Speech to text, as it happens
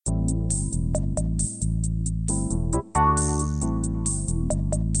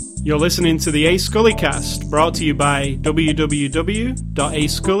You're listening to the A Scully Cast, brought to you by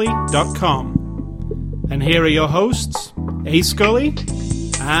www.ascully.com. And here are your hosts, A Scully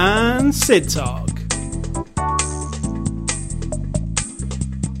and Sid Talk.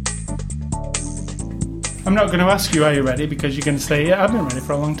 I'm not going to ask you, are you ready? Because you're going to say, yeah, I've been ready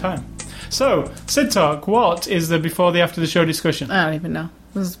for a long time. So, Sid Talk, what is the before the after the show discussion? I don't even know.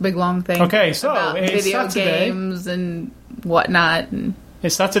 It was a big long thing. Okay, so about it's video Saturday. games and whatnot. And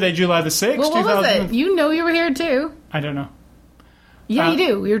It's Saturday, July the 6th, well, what was it? You know you were here too. I don't know. Yeah, you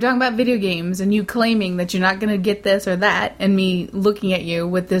do. We were talking about video games and you claiming that you're not going to get this or that, and me looking at you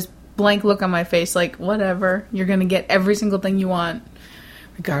with this blank look on my face like, whatever, you're going to get every single thing you want,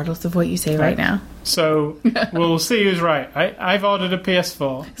 regardless of what you say right now. So, we'll see who's right. I've ordered a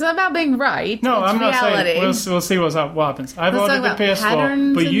PS4. It's not about being right. No, it's I'm not reality. saying. We'll see what happens. I've Let's ordered talk a about PS4,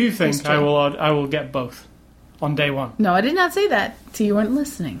 patterns but you and think history. I will get both on day one. No, I did not say that. So you weren't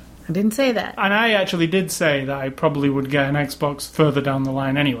listening. I didn't say that. And I actually did say that I probably would get an Xbox further down the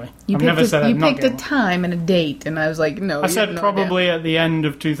line anyway. You I've never said I'd not picked get a one. time and a date, and I was like, no. I said probably at the end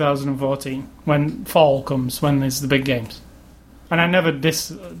of 2014, when fall comes, when there's the big games. And I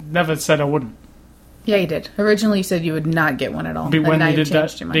never said I wouldn't. Yeah, you did. Originally, you said you would not get one at all. When now they you've did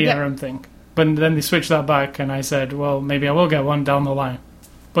changed that your mind. Yep. DRM thing. But then they switched that back, and I said, well, maybe I will get one down the line.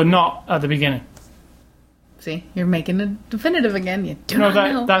 But not at the beginning. See, you're making it definitive again. You do not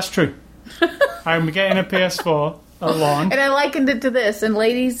know. That's true. I'm getting a PS4 at launch. And I likened it to this. And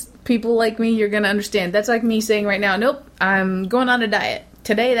ladies, people like me, you're going to understand. That's like me saying right now, nope, I'm going on a diet.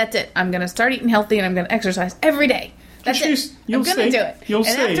 Today, that's it. I'm going to start eating healthy, and I'm going to exercise every day. That's it. I'm going to do it. You'll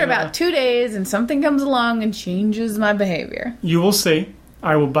see. And after about 2 days, and something comes along and changes my behavior. You will see.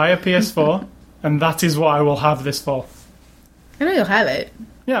 I will buy a PS4, and that is what I will have this fall. I know you'll have it.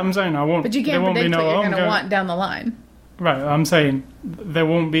 Yeah, I'm saying I won't. But you there can't won't predict be no, what you're I'm going to want down the line. Right, I'm saying there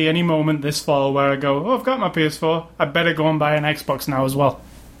won't be any moment this fall where I go, oh, I've got my PS4, I better go and buy an Xbox now as well.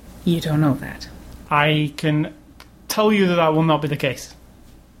 You don't know that. I can tell you that will not be the case.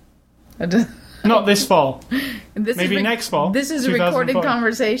 Not this fall. Maybe next fall. This is a recorded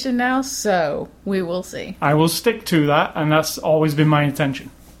conversation now, so we will see. I will stick to that, and that's always been my intention.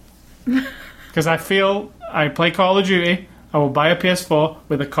 Because I feel I play Call of Duty, I will buy a PS4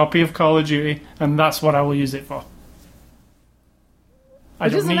 with a copy of Call of Duty, and that's what I will use it for. It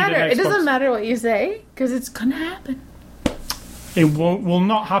doesn't matter. It doesn't matter what you say, because it's going to happen. It will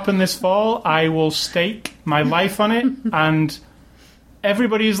not happen this fall. I will stake my life on it, and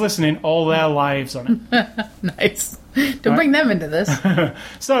everybody who's listening, all their lives on it. Nice. Don't bring them into this.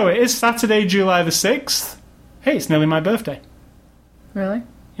 So, it is Saturday, July the 6th. Hey, it's nearly my birthday. Really?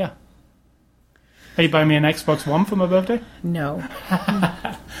 Yeah. Are you buying me an Xbox One for my birthday? No.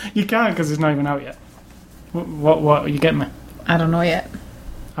 You can't, because it's not even out yet. What are you getting me? I don't know yet.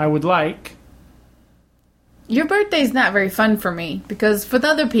 I would like... Your birthday's not very fun for me, because for the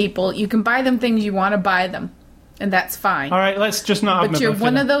other people, you can buy them things you want to buy them. And that's fine. All right, let's just not have my But you're birthday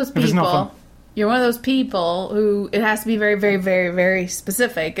one then, of those if it's not fun. people. You're one of those people who it has to be very, very, very, very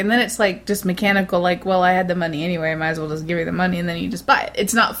specific, and then it's like just mechanical. Like, well, I had the money anyway. I might as well just give you the money, and then you just buy it.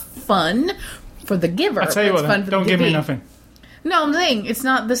 It's not fun for the giver. I tell you it's what, fun then, for don't the give me giving. nothing. No, I'm saying it's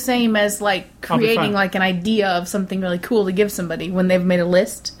not the same as like I'll be creating fine. like an idea of something really cool to give somebody when they've made a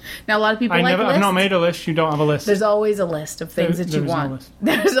list. Now, a lot of people like lists. I've not made a list. You don't have a list. There's always a list of things that you There's no want. list.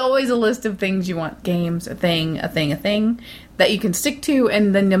 There's always a list of things you want. Games, a thing that you can stick to,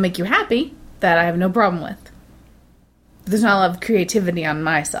 and then they'll make you happy. That I have no problem with. But there's not a lot of creativity on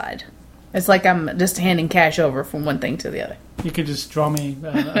my side. It's like I'm just handing cash over from one thing to the other. You could just draw me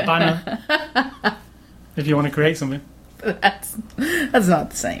a banner if you want to create something. That's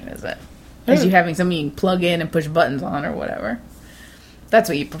not the same, is it? As you having something you can plug in and push buttons on or whatever. That's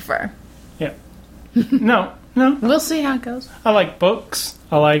what you prefer. Yeah. No. We'll see how it goes. I like books.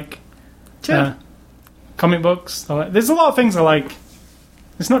 I like comic books. There's a lot of things I like.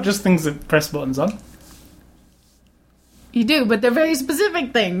 It's not just things that press buttons on. You do, but they're very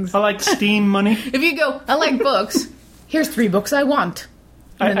specific things. I like Steam money. If you go, I like books. Here's 3 books I want.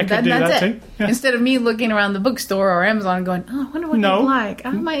 I could do that too. Yeah. Instead of me looking around the bookstore or Amazon and going, oh, I wonder what he like.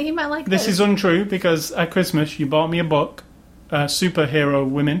 He might like this. This is untrue because at Christmas you bought me a book, Superhero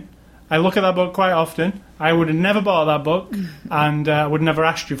Women. I look at that book quite often. I would have never bought that book, and I would have never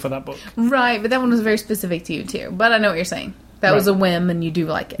asked you for that book. Right, but that one was very specific to you too. But I know what you're saying. That was a whim, and you do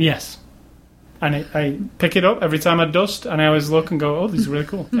like it. Yes. And I pick it up every time I dust, and I always look and go, oh, this is really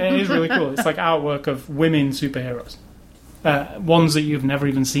cool. It is really cool. It's like artwork of women superheroes. ones that you've never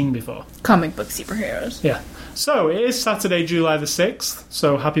even seen before. Comic book superheroes. Yeah. So it is Saturday, July the 6th.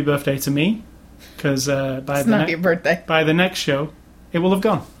 So happy birthday to me, because It's not your birthday. by the next show, it will have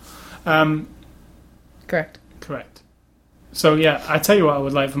gone. Correct. Correct. So yeah, I tell you what I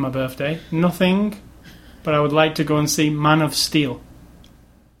would like for my birthday. Nothing, but I would like to go and see Man of Steel,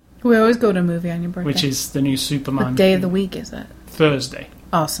 We always go to a movie on your birthday. which is the new Superman. What day of the week is that? Thursday.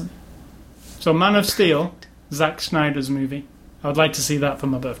 Awesome. So Man of Steel, Zack Snyder's movie. I would like to see that for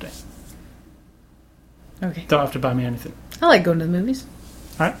my birthday. Okay. Don't have to buy me anything. I like going to the movies.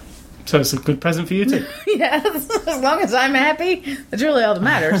 Alright? So it's a good present for you too. Yes, as long as I'm happy, that's really all that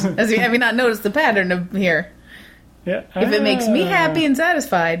matters. Have you not noticed the pattern of here? Yeah. If it makes me happy and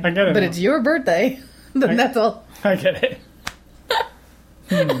satisfied, I get it but now. it's your birthday, then that's all. I get it.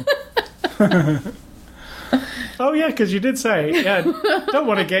 Oh yeah, because you did say, yeah, don't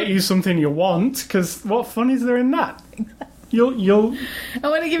want to get you something you want, because what fun is there in that? You'll I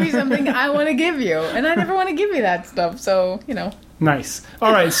want to give you something I want to give you, and I never want to give you that stuff, so, Nice.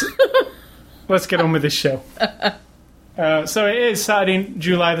 All right, so let's get on with this show. So it is Saturday,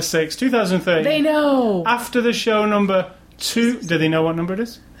 July the 6th, 2013. They know! After the show number 2... Do they know what number it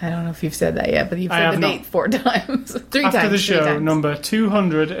is? I don't know if you've said that yet, but you've I said have the not. date 4 times. 3 After times. the 3 show times. number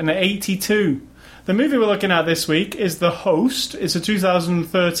 282. The movie we're looking at this week is The Host. It's a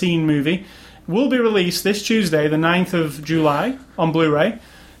 2013 movie. Will be released this Tuesday, the 9th of July, on Blu-ray.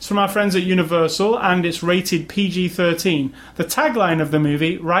 It's from our friends at Universal, and it's rated PG-13. The tagline of the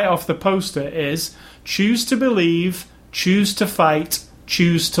movie, right off the poster, is choose to believe, choose to fight,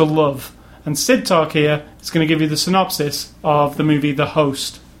 choose to love. And Sid Talk here is going to give you the synopsis of the movie The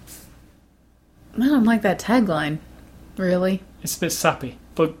Host. I don't like that tagline. Really? It's a bit sappy,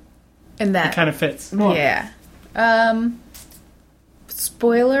 but And that. it kind of fits. Yeah.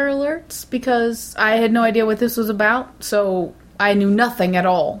 Spoiler alerts, because I had no idea what this was about, so I knew nothing at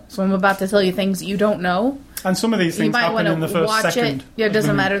all. So I'm about to tell you things that you don't know. And some of these You things might happen want in the to first watch second. it. Yeah, it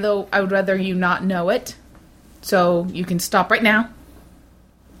doesn't matter though. I would rather you not know it. So you can stop right now.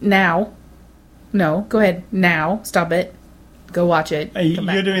 Now. No, go ahead. Now. Stop it. Go watch it. Come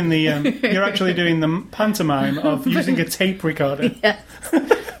back. You're doing the. You're actually doing the pantomime of using a tape recorder. Yes.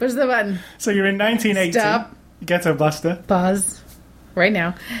 Where's the button? So you're in 1980. Stop. Ghetto Blaster. Pause right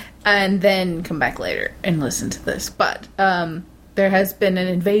now, and then come back later and listen to this. But there has been an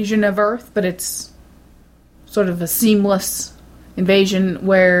invasion of Earth, but it's sort of a seamless invasion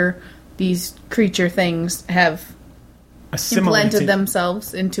where these creature things have implanted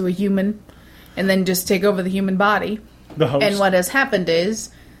themselves into a human and then just take over the human body. The Host. And what has happened is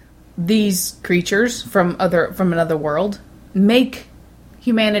these creatures from another world make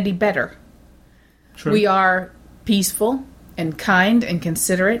humanity better. True. We are peaceful and kind and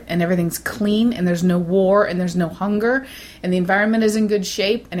considerate, and everything's clean, and there's no war, and there's no hunger, and the environment is in good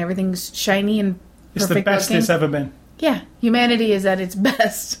shape, and everything's shiny and It's perfect the best looking. it's ever been. Yeah, humanity is at its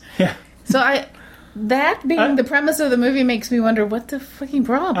best. Yeah. So that being the premise of the movie makes me wonder, what the fucking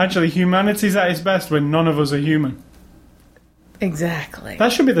problem? Actually, humanity's at its best when none of us are human. Exactly.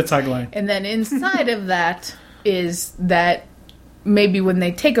 That should be the tagline. And then inside of that is that maybe when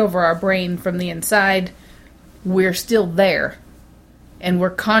they take over our brain from the inside, we're still there. And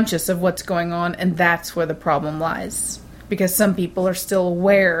we're conscious of what's going on, and that's where the problem lies. Because some people are still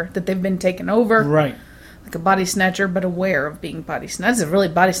aware that they've been taken over. Right. Like a body snatcher, but aware of being body snatcher. That's a really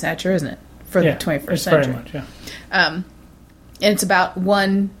body snatcher, isn't it? For the 21st it's century. very much, yeah. And it's about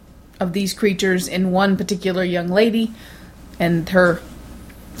one of these creatures in one particular young lady and her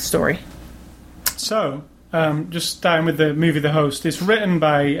story. So, just starting with the movie The Host, it's written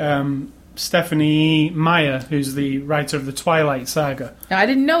by Stephanie Meyer, who's the writer of the Twilight Saga. Now, I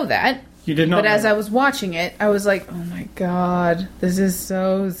didn't know that. You did not But know as that. I was watching it, I was like, oh my god, this is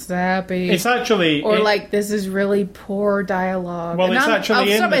so sappy. It's actually... Or like, this is really poor dialogue. Well, And it's I'll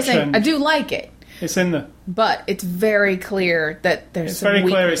actually in start by the saying, trend. I do like it. It's in the... But it's very clear that there's It's some very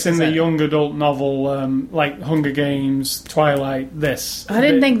clear it's in the weaknesses young adult novel, like Hunger Games, Twilight, this. I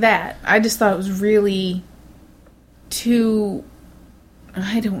didn't think that. I just thought it was really too...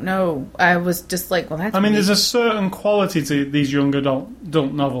 I don't know. I was just like, well, that's... I mean, weak. there's a certain quality to these young adult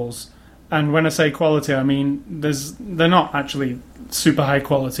novels. And when I say quality, I mean they're not actually super high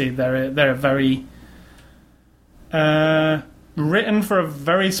quality. They're very written for a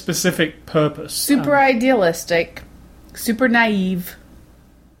very specific purpose. super idealistic, super naive,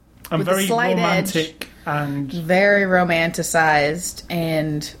 and with a very slight romantic and very romanticized,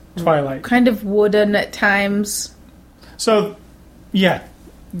 and Twilight. kind of wooden at times. So, yeah.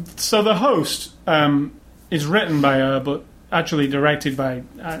 So The Host is written by her, but actually directed by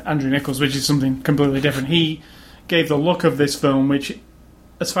Andrew Nichols, which is something completely different. He gave the look of this film, which,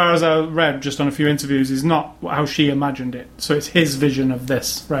 as far as I read just on a few interviews, is not how she imagined it. So it's his vision of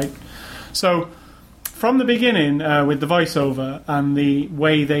this, right? So from the beginning, with the voiceover and the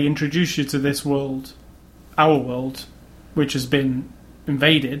way they introduce you to this world, our world, which has been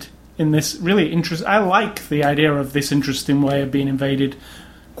invaded in this really interesting... I like the idea of this interesting way of being invaded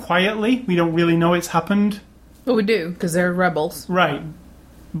quietly. We don't really know it's happened. Well, we do, because they're rebels. Right.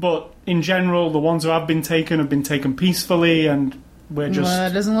 But in general, the ones who have been taken peacefully, and we're just... Well,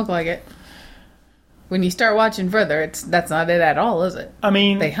 it doesn't look like it. When you start watching further, that's not it at all, is it? I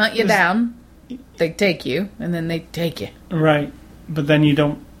mean... They hunt you down, they take you, and then they take you. Right. But then you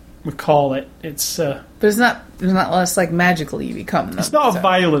don't recall it. It's... But it's not less like magically you become them. It's not a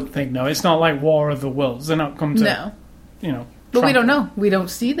violent thing, no. It's not like War of the Worlds. They're not come to... No. You know... But we don't know. We don't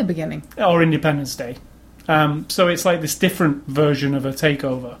see the beginning. Or Independence Day. So it's like this different version of a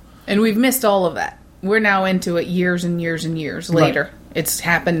takeover. And we've missed all of that. We're now into it years and years and years later. Right. It's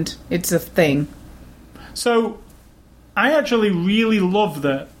happened. It's a thing. So I actually really love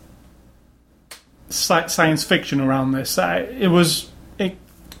the science fiction around this. It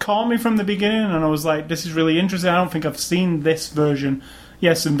caught me from the beginning, and I was like, this is really interesting. I don't think I've seen this version.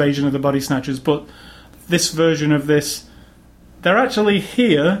 Yes, Invasion of the Body Snatchers, but this version of this, they're actually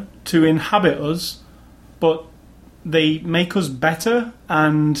here to inhabit us, but they make us better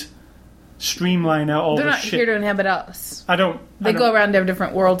and streamline out all They're the not shit. here to inhabit us. They go around to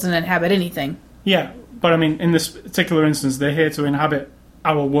different worlds and inhabit anything. Yeah, but I mean, in this particular instance, they're here to inhabit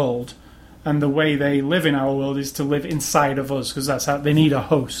our world, and the way they live in our world is to live inside of us, because that's how they need a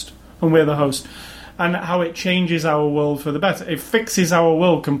host, and we're the host. And how it changes our world for the better. It fixes our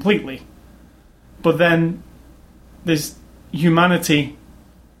world completely. But then there's humanity,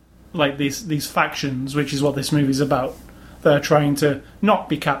 like these factions, which is what this movie's about. They're trying to not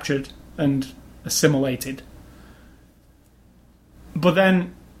be captured and assimilated. But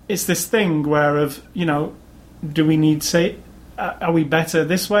then it's this thing where do we need are we better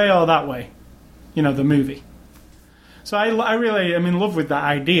this way or that way? The movie. So I really am in love with that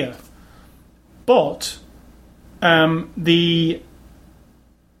idea. But the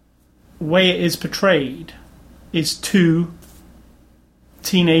way it is portrayed is too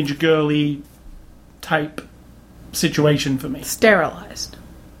teenage girly type situation for me. Sterilized.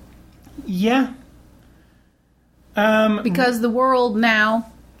 Yeah. Because the world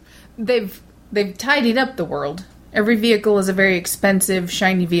now, they've tidied up the world. Every vehicle is a very expensive,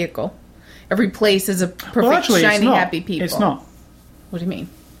 shiny vehicle. Every place is a perfect, shiny, happy people. It's not. What do you mean?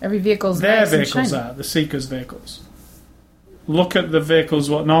 Every vehicle is Their nice vehicles and shiny. are the Seeker's vehicles. Look at the vehicles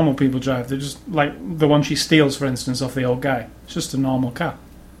what normal people drive. They're just like the one she steals, for instance, off the old guy. It's just a normal car.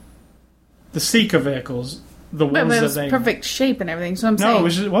 The Seeker vehicles, the ones but it that was they perfect shape and everything. So I'm saying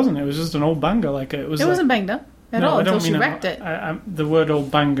it wasn't. It was just an old banger. It wasn't banged up at all until she wrecked it. The word "old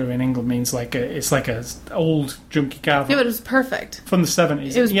banger" in England means it's like a old junky car. Yeah, but it was perfect from the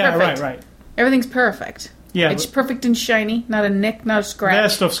 70s. It was perfect. Right. Everything's perfect. Yeah, it's perfect and shiny, not a nick, not a scratch. Their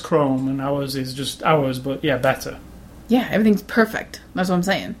stuff's chrome, and ours is just ours, but yeah, better. Yeah, everything's perfect. That's what I'm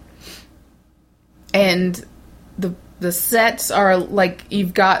saying. And the sets are like,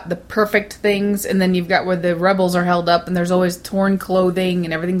 you've got the perfect things, and then you've got where the rebels are held up, and there's always torn clothing,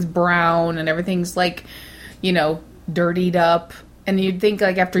 and everything's brown, and everything's like, dirtied up. And you'd think,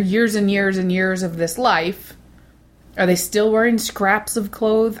 like, after years and years and years of this life, are they still wearing scraps of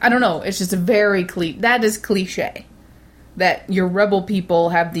clothes? I don't know. It's just a very that is cliche. That your rebel people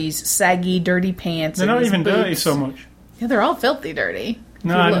have these saggy, dirty pants. They're not even boots. dirty so much. Yeah, they're all filthy dirty.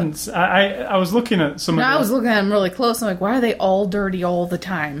 No, I didn't. I was looking at some of I was looking at them really close. I'm like, why are they all dirty all the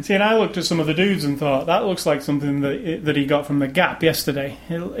time? See, and I looked at some of the dudes and thought, that looks like something that he got from the Gap yesterday.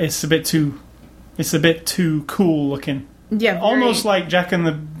 It's a bit too cool looking. Yeah, almost like Jack and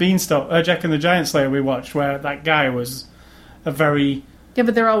the Giant Slayer we watched, where that guy was a very... Yeah,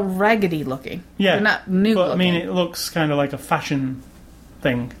 but they're all raggedy looking. Yeah. They're not new looking. I mean, it looks kind of like a fashion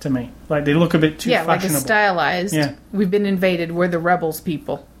thing to me. Like, they look a bit too fashionable. Yeah, like a stylized. Yeah. We've been invaded. We're the rebels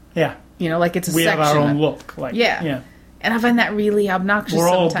people. Yeah. Like it's a we section. We have our own look. Yeah. And I find that really obnoxious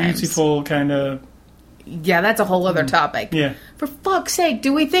sometimes. We're all beautiful, kind of... Yeah, that's a whole other topic. Yeah. For fuck's sake,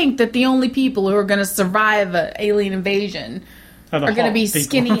 do we think that the only people who are going to survive an alien invasion are going to be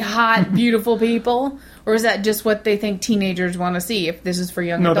skinny, hot, beautiful people? Or is that just what they think teenagers want to see if this is for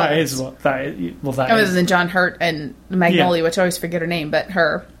young adults? No, that is what that is. Well, that other than John Hurt and Magnolia, which I always forget her name, but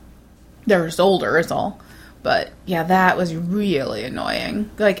they're just older is all. But yeah, that was really annoying.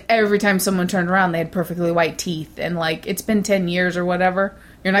 Like, every time someone turned around, they had perfectly white teeth. And like, it's been 10 years or whatever.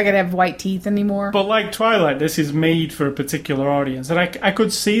 You're not going to have white teeth anymore. But like Twilight, this is made for a particular audience, and I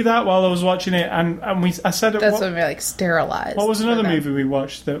could see that while I was watching it. And I said that's what we like sterilized. What was another movie we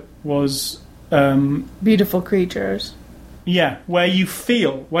watched that was Beautiful Creatures? Yeah, where you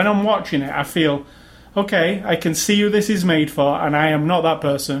feel when I'm watching it, I feel okay. I can see who this is made for, and I am not that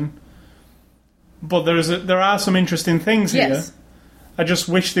person. But there are some interesting things here. I just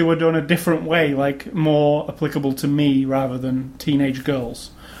wish they were done a different way, like more applicable to me rather than teenage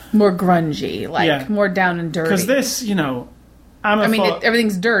girls. More grungy, more down and dirty. Because this,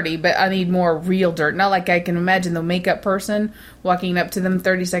 everything's dirty, but I need more real dirt. Not like I can imagine the makeup person walking up to them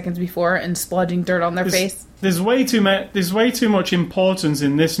 30 seconds before and splodging dirt on their face. There's way too much importance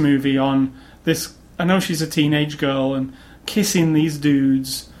in this movie on this. I know she's a teenage girl and kissing these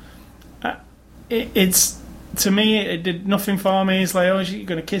dudes. To me, it did nothing for me. It's like, oh, you're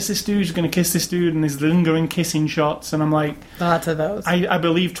going to kiss this dude, you're going to kiss this dude, and there's lingering kissing shots, and I'm like... Lots of those. I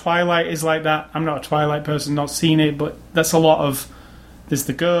believe Twilight is like that. I'm not a Twilight person, not seen it, but that's a lot of... There's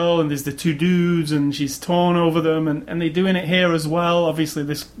the girl, and there's the two dudes, and she's torn over them, and they're doing it here as well. Obviously,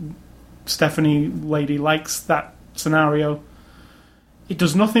 this Stephanie lady likes that scenario. It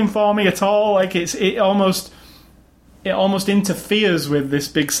does nothing for me at all. Like, it almost interferes with this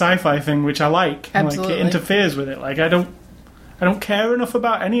big sci-fi thing, which I like. Absolutely. Like, it interferes with it. Like, I don't care enough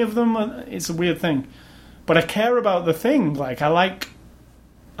about any of them. It's a weird thing, but I care about the thing. Like, I like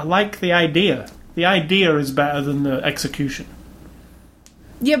the idea. The idea is better than the execution.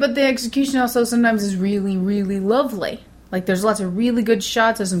 Yeah, but the execution also sometimes is really, really lovely. Like, there's lots of really good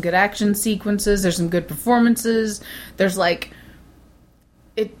shots. There's some good action sequences. There's some good performances. There's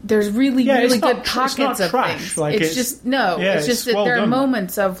there's really good pockets of trash. Things. Like it's just that well there are done.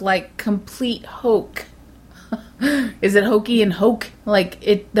 moments of like complete hoke. Is it hokey and hoke? Like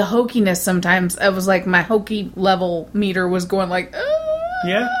the hokiness sometimes. I was like my hokey level meter was going like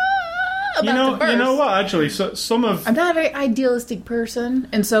yeah. You know what? Actually, so some of I'm not a very idealistic person,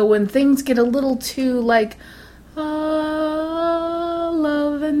 and so when things get a little too like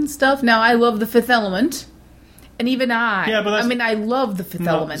love and stuff. Now I love The Fifth Element. And even I love The Fifth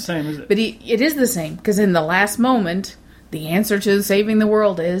Element. The same, is it? But it is the same, because in the last moment, the answer to saving the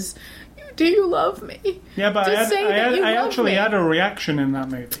world is, do you love me? Yeah, but I actually had a reaction in that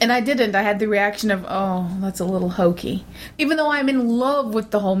movie. And I didn't. I had the reaction of, oh, that's a little hokey. Even though I'm in love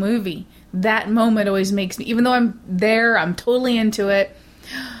with the whole movie, that moment always makes me, even though I'm there, I'm totally into it,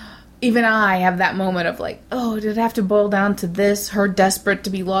 even I have that moment of like, oh, did it have to boil down to this? Her desperate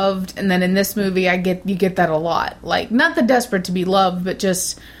to be loved, and then in this movie, you get that a lot. Like, not the desperate to be loved, but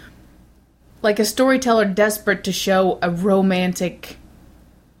just like a storyteller desperate to show a romantic,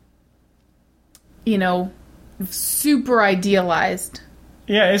 super idealized.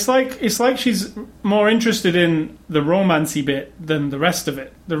 Yeah, it's like she's more interested in the romancy bit than the rest of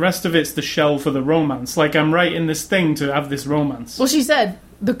it. The rest of it's the shell for the romance. Like, I'm writing this thing to have this romance. Well, she said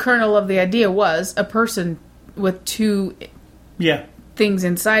the kernel of the idea was a person with two things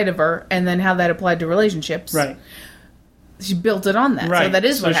inside of her, and then how that applied to relationships. Right. She built it on that. Right. So that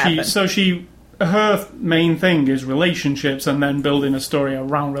is what happened. Her main thing is relationships, and then building a story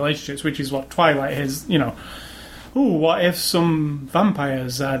around relationships, which is what Twilight is, what if some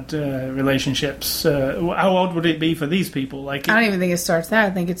vampires had relationships? How odd would it be for these people? Like, I don't even think it starts there.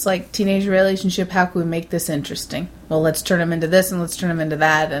 I think it's like teenage relationship. How can we make this interesting? Well, let's turn them into this and let's turn them into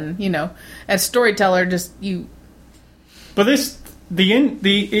that. And as storyteller, just you. But it's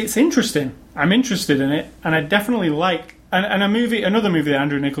interesting. I'm interested in it, and I definitely like another movie that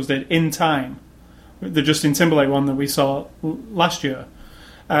Andrew Nichols did, In Time, the Justin Timberlake one that we saw last year.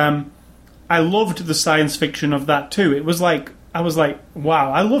 I loved the science fiction of that too. It was like, I was like,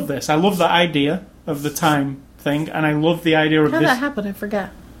 wow, I love this. I love the idea of the time thing, and I love the idea of how this. How did that happen? I forgot.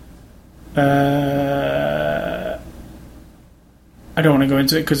 I don't want to go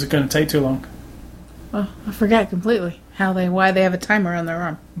into it because it's going to take too long. Well, I forgot completely why they have a timer on their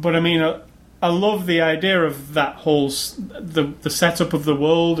arm. But I mean, I love the idea of that whole the setup of the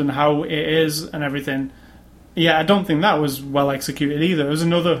world and how it is and everything. Yeah, I don't think that was well executed either. It was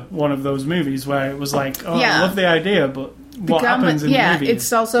another one of those movies where it was like, I love the idea, but what happens in the movie? Yeah,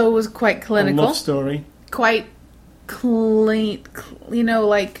 it's also was quite clinical. A love story. Quite clean,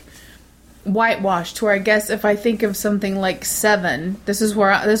 like whitewashed. Where I guess if I think of something like Seven, this is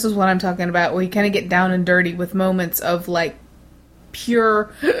what I'm talking about, where you kind of get down and dirty with moments of like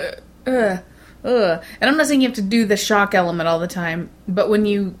pure. And I'm not saying you have to do the shock element all the time, but when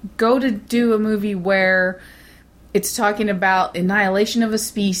you go to do a movie where it's talking about annihilation of a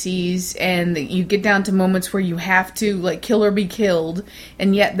species, and you get down to moments where you have to like kill or be killed,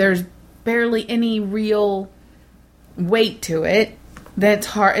 and yet there's barely any real weight to it, that's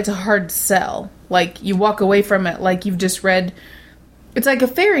hard. It's a hard sell. Like, you walk away from it like you've just read. It's like a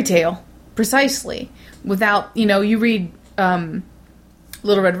fairy tale, precisely. Without, you read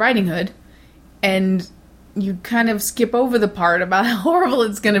Little Red Riding Hood, and you kind of skip over the part about how horrible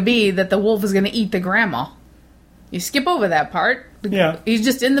it's going to be that the wolf is going to eat the grandma. You skip over that part. Yeah. He's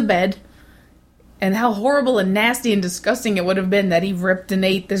just in the bed. And how horrible and nasty and disgusting it would have been that he ripped and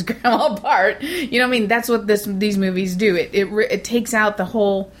ate this grandma apart. You know what I mean? That's what these movies do. It takes out the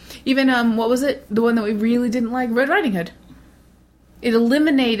whole... Even, what was it? The one that we really didn't like? Red Riding Hood. It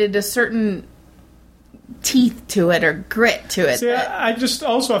eliminated a certain teeth to it or grit to it. See, I just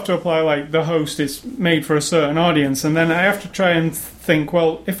also have to apply, like, the host is made for a certain audience. And then I have to try and think,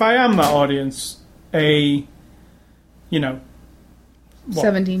 well, if I am that audience,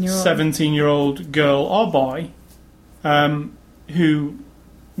 17-year-old girl or boy, who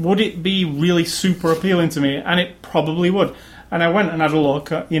would it be really super appealing to me? And it probably would. And I went and had a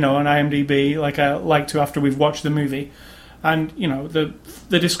look, on IMDb, like I like to after we've watched the movie. And, the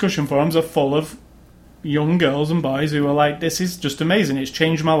discussion forums are full of young girls and boys who are like, this is just amazing. It's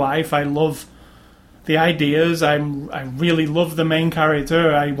changed my life. I love the ideas. I really love the main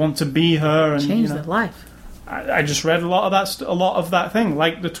character. I want to be her. And changed their life. I just read a lot of that thing,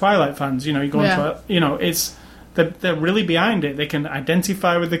 like the Twilight fans. You go into it's they're really behind it. They can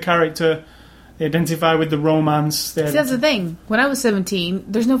identify with the character, they identify with the romance. See, that's the thing. When I was 17,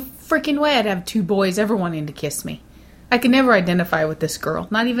 there's no freaking way I'd have two boys ever wanting to kiss me. I can never identify with this girl.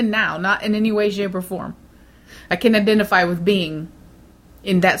 Not even now. Not in any way, shape, or form. I can identify with being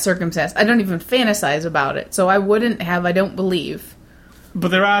in that circumstance. I don't even fantasize about it, so I wouldn't have. I don't believe. But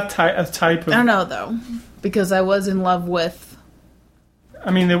there are a type of... I don't know, though. Because I was in love with...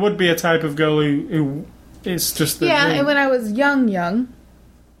 I mean, there would be a type of girl who is just the dream. And when I was young,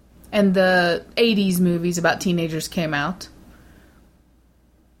 and the 80s movies about teenagers came out,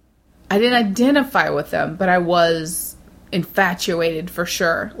 I didn't identify with them, but I was infatuated for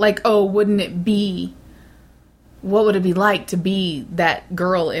sure. Like, wouldn't it be... What would it be like to be that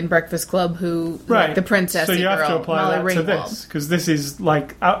girl in Breakfast Club who, like the princess girl, so you have to apply Molly that to this, because this is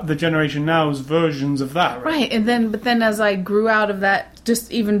like the generation now's versions of that, right? Right, but then as I grew out of that,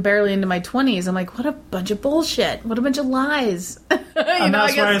 just even barely into my 20s, I'm like, what a bunch of bullshit, what a bunch of lies. And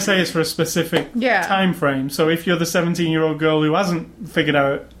that's why I say it's for a specific time frame. So if you're the 17-year-old girl who hasn't figured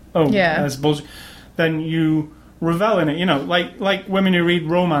out, that's bullshit, then you revel in it. Like women who read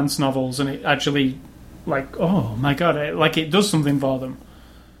romance novels and it actually... Like, oh my god, it does something for them.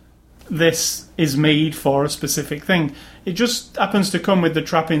 This is made for a specific thing. It just happens to come with the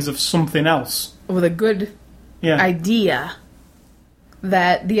trappings of something else. With a good idea.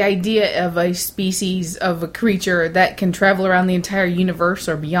 That the idea of a species, of a creature that can travel around the entire universe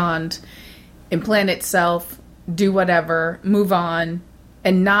or beyond, implant itself, do whatever, move on,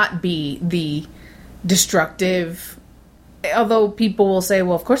 and not be the destructive... Although people will say,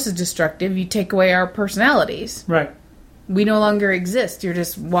 well, of course it's destructive. You take away our personalities. Right. We no longer exist. You're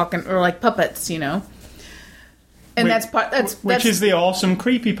just walking, or like puppets, And which is the awesome,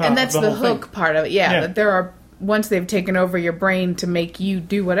 creepy part of the whole thing. And that's the hook part of it, that there are, once they've taken over your brain to make you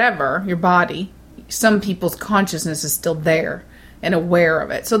do whatever, your body, some people's consciousness is still there and aware of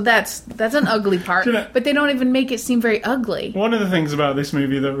it. So that's an ugly part. But they don't even make it seem very ugly. One of the things about this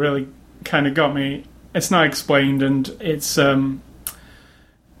movie that really kind of got me... It's not explained, and it's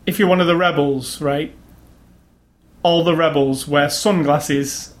if you're one of the rebels, right? All the rebels wear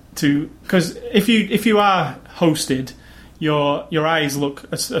sunglasses because if you are hosted, your eyes look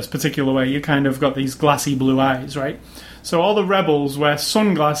a particular way. You kind of got these glassy blue eyes, right? So all the rebels wear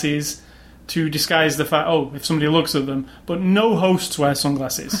sunglasses to disguise the fact. If somebody looks at them, but no hosts wear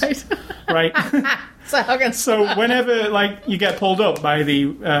sunglasses, right? So whenever you get pulled up by the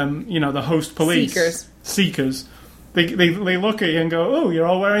the host police seekers, they look at you and go, "Oh, you're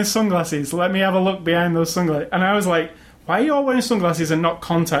all wearing sunglasses. Let me have a look behind those sunglasses." And I was like, "Why are you all wearing sunglasses and not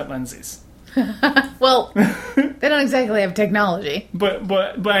contact lenses?" Well, they don't exactly have technology.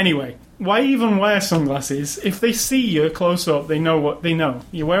 But anyway, why even wear sunglasses? If they see you close up, they know what they know.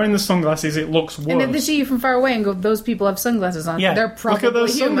 You're wearing the sunglasses, it looks worse. And if they see you from far away and go, those people have sunglasses on, they're probably look at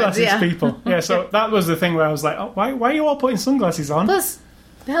those humans. sunglasses, people. Yeah, so that was the thing where I was like, why are you all putting sunglasses on? Plus,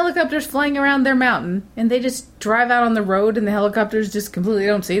 the helicopter's flying around their mountain, and they just drive out on the road, and the helicopters just completely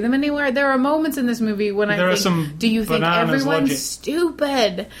don't see them anywhere. There are moments in this movie when I think, do you think everyone's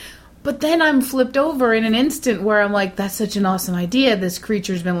stupid? But then I'm flipped over in an instant where I'm like, that's such an awesome idea. This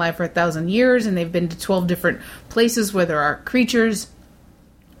creature's been alive for 1,000 years, and they've been to 12 different places where there are creatures.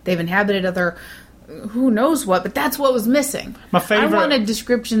 They've inhabited other... who knows what, but that's what was missing. My favorite... I wanted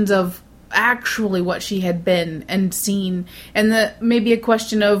descriptions of actually what she had been and seen, and maybe a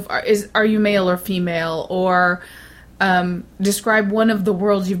question of are you male or female, or describe one of the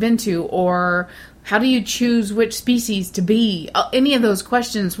worlds you've been to, or how do you choose which species to be? Any of those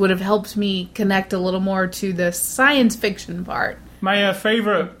questions would have helped me connect a little more to the science fiction part. My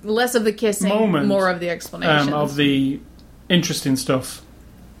favorite, less of the kissing, moment, more of the explanation of the interesting stuff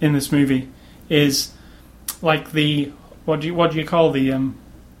in this movie is like the what do you call the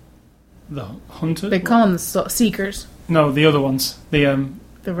hunters? They call them the seekers. No, the other ones.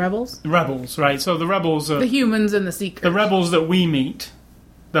 The rebels? The rebels, right. So the rebels are... The humans and the seekers. The rebels that we meet,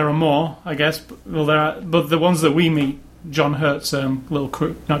 there are more, I guess. But the ones that we meet, John Hurt's little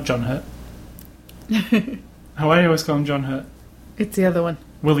crew... Not John Hurt. Why do you always call him John Hurt? It's the other one.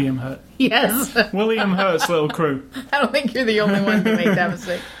 William Hurt. Yes. William Hurt's little crew. I don't think you're the only one to make that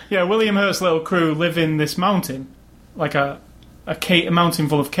mistake. Yeah, William Hurt's little crew live in this mountain. Like a mountain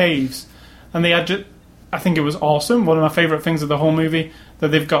full of caves. And they had... I think it was awesome. One of my favourite things of the whole movie, that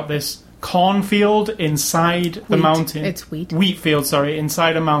they've got this cornfield inside the mountain. It's wheat. Wheat field, sorry,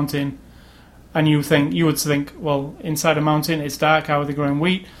 inside a mountain. And you would think, well, inside a mountain, it's dark. How are they growing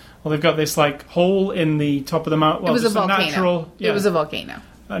wheat? Well, they've got this like hole in the top of the mountain. Well, it was a volcano. It was a volcano.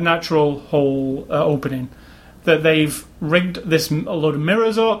 A natural hole opening that they've rigged a load of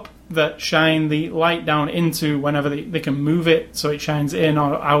mirrors up that shine the light down into whenever they can move it, so it shines in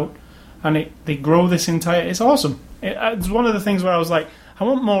or out. And they grow this entire... It's awesome. It's one of the things where I was like, I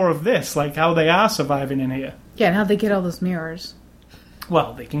want more of this, like how they are surviving in here. Yeah, and how'd they get all those mirrors?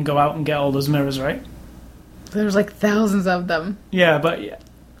 Well, they can go out and get all those mirrors, right? There's like thousands of them. Yeah, but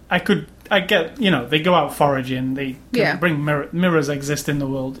I get, they go out foraging, they can bring mirrors exist in the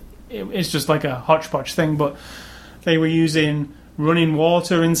world. It's just like a hodgepodge thing, but they were using running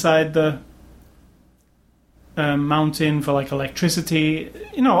water inside the... mountain for like electricity,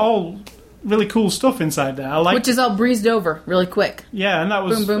 all really cool stuff inside there. Which is all breezed over really quick. Yeah, and that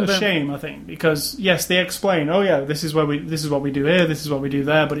was boom, boom. shame, I think, because yes, they explain. Oh yeah, this is what we do here, this is what we do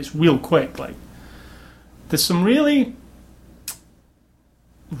there, but it's real quick. Like there's some really,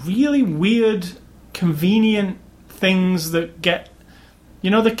 really weird, convenient things that get.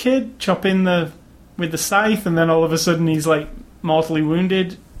 The kid chopping with the scythe, and then all of a sudden he's like mortally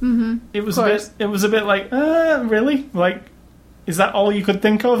wounded. Mm-hmm. It was a bit like, really? Like, is that all you could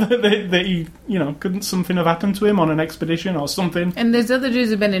think of? that he, couldn't something have happened to him on an expedition or something? And there's other dudes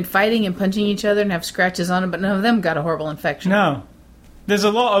who've been in fighting and punching each other and have scratches on them, but none of them got a horrible infection. No. There's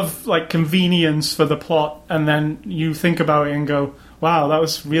a lot of, like, convenience for the plot, and then you think about it and go, wow, that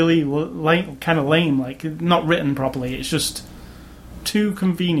was really kind of lame. Like, not written properly. It's just too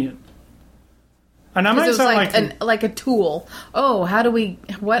convenient. And I might sound like a tool. Oh, how can we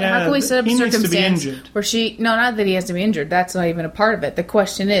set up a circumstance where not that he has to be injured. That's not even a part of it. The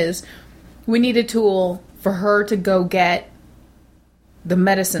question is, we need a tool for her to go get the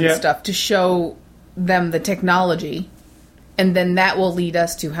medicine stuff to show them the technology, and then that will lead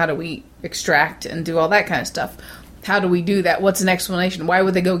us to how do we extract and do all that kind of stuff. How do we do that? What's an explanation? Why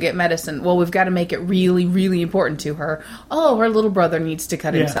would they go get medicine? Well, we've got to make it really, really important to her. Oh, her little brother needs to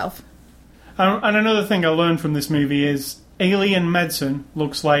cut himself. And another thing I learned from this movie is alien medicine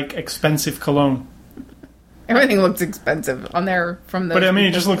looks like expensive cologne. Everything looks expensive on there from the... But I mean,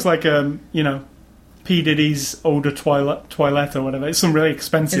 it just looks like, P. Diddy's Eau de Toilette or whatever. It's some really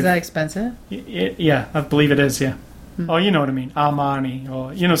expensive... Is that expensive? Yeah, I believe it is, yeah. Or you know what I mean, Armani,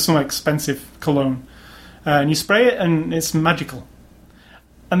 or, some expensive cologne. And you spray it and it's magical.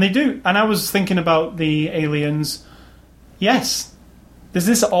 And they do. And I was thinking about the aliens. Yes, there's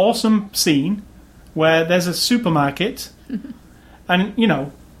this awesome scene where there's a supermarket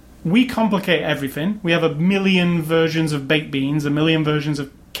and, we complicate everything. We have 1 million versions of baked beans, 1 million versions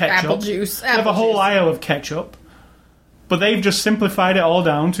of ketchup. Apple juice. We have a whole aisle of ketchup. But they've just simplified it all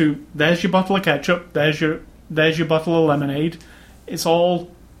down to, there's your bottle of ketchup, there's your bottle of lemonade. It's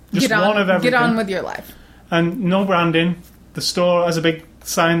all just one of everything. Get on with your life. And no branding. The store has a big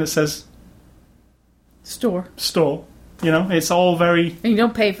sign that says... Store. It's all very... And you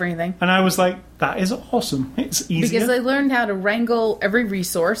don't pay for anything. And I was like, that is awesome. It's easier. Because they learned how to wrangle every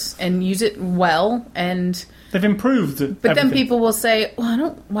resource and use it well, and... They've improved But then people will say,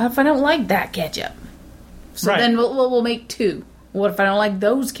 well, what if I don't like that ketchup? So then we'll make 2. What if I don't like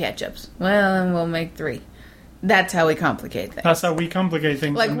those ketchups? Well, then we'll make 3. That's how we complicate things. That's how we complicate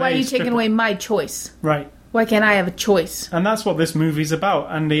things. Like, why are you taking away my choice? Right. Why can't I have a choice? And that's what this movie's about.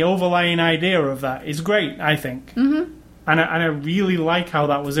 And the overlying idea of that is great, I think. Mm-hmm. And I really like how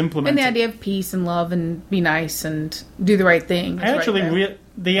that was implemented. And the idea of peace and love and be nice and do the right thing.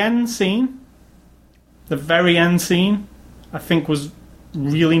 The end scene, the very end scene, I think was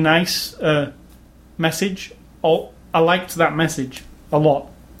really nice message. I liked that message a lot.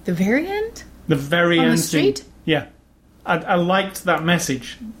 The very end? The very On end the street? scene. Yeah. I liked that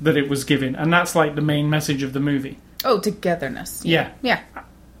message that it was giving, and that's like the main message of the movie. Oh, togetherness. Yeah. Yeah.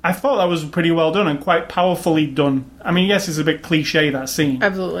 I thought that was pretty well done and quite powerfully done. I mean, yes, it's a bit cliche, that scene.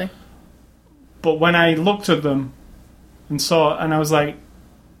 Absolutely. But when I looked at them and saw it, and I was like,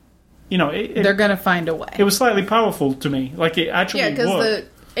 you know, they're going to find a way. it was slightly powerful to me. Like, it actually Yeah, because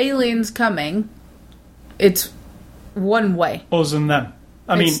worked. the aliens coming, it's one way. Us and them.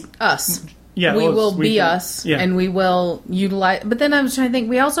 It's us. Yeah, we us. will be can- us, yeah. and we will utilize. But then I was trying to think.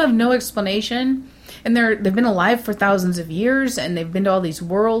 We also have no explanation, and they've been alive for thousands of years, and they've been to all these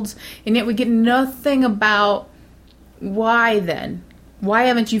worlds, and yet we get nothing about why. Then why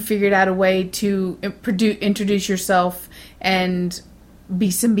haven't you figured out a way to introduce yourself and be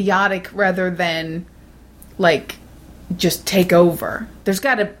symbiotic rather than like just take over? There's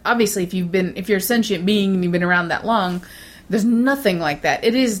got to obviously if you're a sentient being and you've been around that long. There's nothing like that.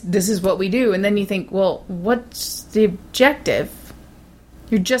 This is what we do. And then you think, well, what's the objective?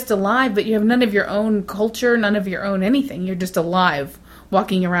 You're just alive, but you have none of your own culture, none of your own anything. You're just alive,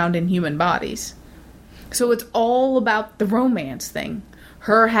 walking around in human bodies. So it's all about the romance thing.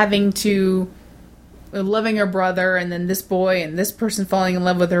 Her having to, loving her brother, and then this boy and this person falling in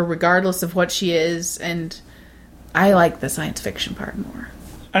love with her regardless of what she is. And I like the science fiction part more.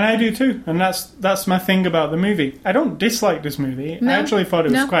 And I do too, and that's my thing about the movie. I don't dislike this movie. No. I actually thought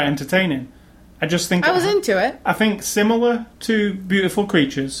it was No. quite entertaining. I just think I was into it. I think similar to Beautiful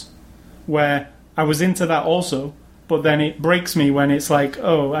Creatures, where I was into that also, but then it breaks me when it's like,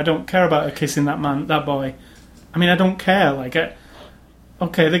 oh, I don't care about her kissing that boy. I mean, I don't care. Like,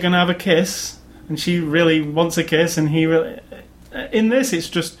 okay, they're gonna have a kiss, and she really wants a kiss, and he really. In this, it's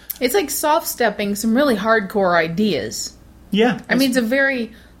just It's like soft stepping some really hardcore ideas. yeah. I mean, it's a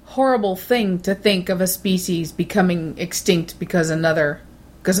very horrible thing to think of a species becoming extinct because of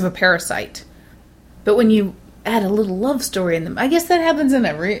a parasite. But when you add a little love story in them, I guess that happens in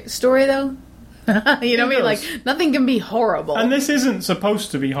every story, though. You know what I mean? does. Like, nothing can be horrible. And this isn't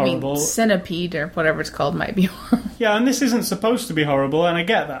supposed to be I mean, horrible. centipede or whatever it's called might be horrible. Yeah, and this isn't supposed to be horrible, and I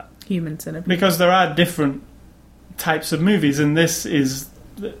get that. Human centipede. Because there are different types of movies, and this is,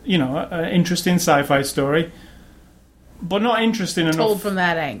 you know, an interesting sci-fi story, but not interesting enough. Told from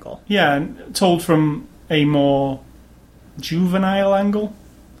that angle. Yeah, told from a more juvenile angle.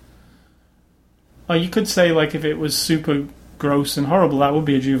 Or you could say, like, if it was super gross and horrible, that would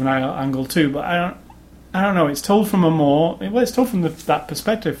be a juvenile angle too. But I don't know. It's told from it's told from that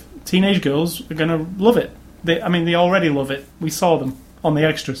perspective. Teenage girls are going to love it. They already love it. We saw them on the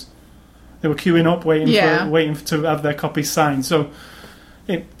extras. They were queuing up, waiting to have their copies signed. So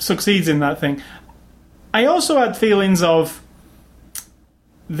it succeeds in that thing. I also had feelings of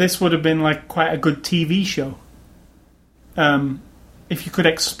this would have been like quite a good TV show. If you could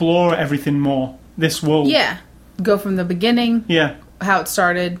explore everything more, this world. Yeah. Go from the beginning. Yeah. How it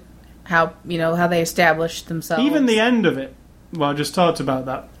started. How they established themselves. Even the end of it. Well, I just talked about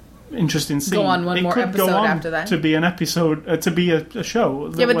that interesting scene. Go on one it more could episode go on after that. to be an episode, to be a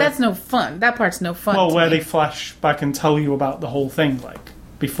show. Yeah, but that's no fun. That part's no fun. Well, to where me. they flash back and tell you about the whole thing, like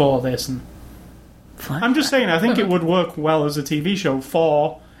before this. And I'm just saying, I think it would work well as a TV show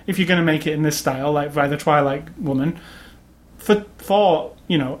if you're going to make it in this style, like by the Twilight Woman, for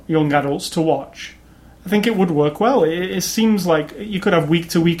young adults to watch. I think it would work well. It seems like you could have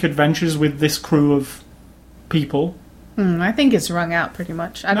week-to-week adventures with this crew of people. I think it's wrung out pretty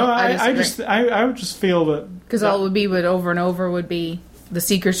much. I would just feel that because all it would be over and over would be the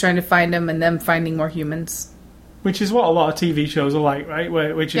Seekers trying to find them and them finding more humans. Which is what a lot of TV shows are like, right?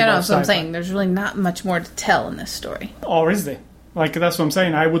 Which Yeah, that's what I'm sci-fi. saying. There's really not much more to tell in this story. Or is there? Like, that's what I'm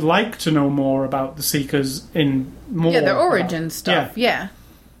saying. I would like to know more about the Seekers in more. Yeah, their origin stuff. Yeah.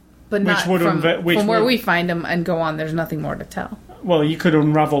 But not from where we find them and go on. There's nothing more to tell. Well, you could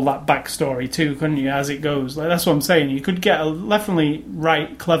unravel that backstory too, couldn't you, as it goes? Like, that's what I'm saying. You could definitely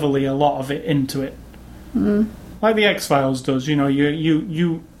write cleverly a lot of it into it. Like the X-Files does. You know,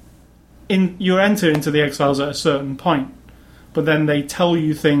 you enter into the X-Files at a certain point, but then they tell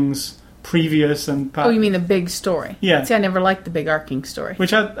you things previous and past. Oh, you mean the big story? Yeah. See, I never liked the big arcing story.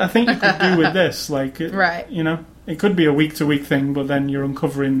 Which I think you could do with this. Like, Right. You know, it could be a week-to-week thing, but then you're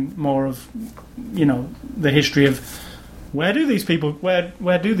uncovering more of, the history of where do these people, where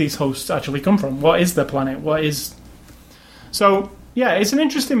do these hosts actually come from? What is their planet? So, yeah, it's an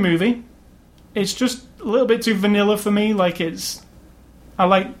interesting movie. It's just a little bit too vanilla for me. Like, its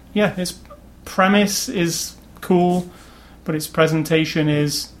premise is cool, but its presentation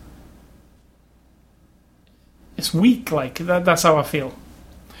is it's weak. Like that's how I feel.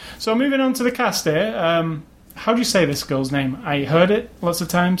 So moving on to the cast here. How do you say this girl's name? I heard it lots of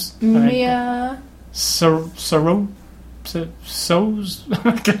times. Mia. Soz.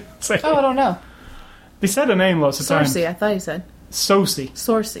 Oh, I don't know. They said her name lots of times. Sorcy, I thought you said. Sosie.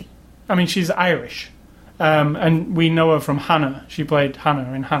 Sorcy. I mean, she's Irish. And we know her from Hannah. She played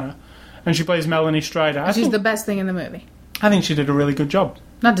Hannah in Hannah. And she plays Melanie Strider. She's the best thing in the movie. I think she did a really good job.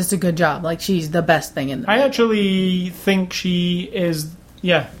 Not just a good job, like she's the best thing in the movie. I actually think she is...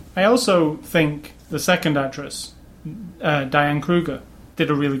 Yeah. I also think the second actress, Diane Kruger, did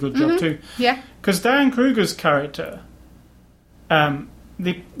a really good job too. Yeah. Because Diane Kruger's character...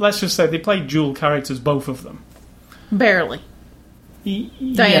 let's just say they played dual characters, both of them. Barely. Yeah.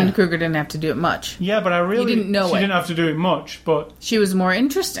 Diane Kruger didn't have to do it much. Yeah, but I really... You didn't know she it. didn't have to do it much, but... She was more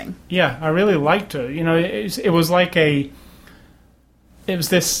interesting. Yeah, I really liked her. You know, it was like a... It was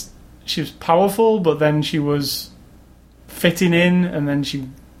this... She was powerful, but then she was fitting in, and then she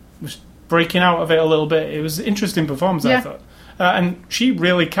was breaking out of it a little bit. It was an interesting performance, I thought. And she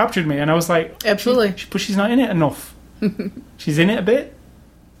really captured me, and I was like... Absolutely. But she's not in it enough. She's in it a bit,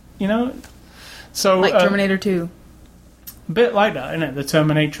 you know? So... Like Terminator 2. A bit like that, isn't it? The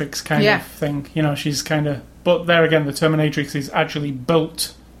Terminatrix kind of thing. You know, she's kind of... But there again, the Terminatrix is actually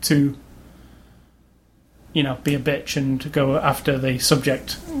built to, you know, be a bitch and to go after the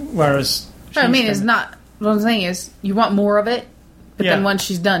subject, whereas... I mean, it's not... What I'm saying is, you want more of it, but then once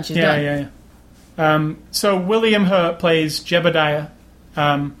she's done, she's done. Yeah. So William Hurt plays Jebediah.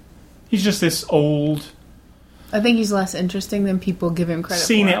 He's just this old... I think he's less interesting than people give him credit for.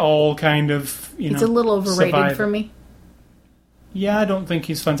 Seen it all kind of, you know... It's a little overrated survivor. for me. Yeah, I don't think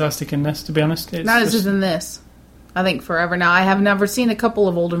he's fantastic in this, to be honest. It's not as good in this. I think forever now. I have never seen a couple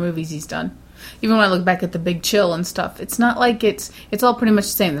of older movies he's done. Even when I look back at The Big Chill and stuff, it's not like it's all pretty much the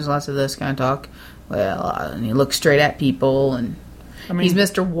same. There's lots of this kind of talk. Well, and he looks straight at people, and I mean, he's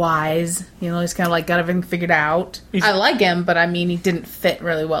Mr. Wise. You know, he's kind of like got everything figured out. I like him, but I mean, he didn't fit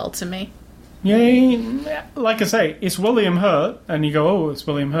really well to me. Yeah, like I say, it's William Hurt, and you go, oh, it's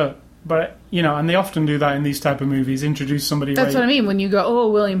William Hurt. But, you know, and they often do that in these type of movies, introduce somebody... That's what I mean, when you go,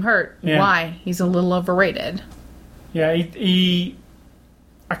 oh, William Hurt, why? He's a little overrated. Yeah, he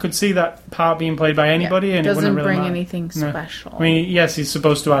I could see that part being played by anybody, and it wouldn't really bring matter. anything special. I mean, yes, he's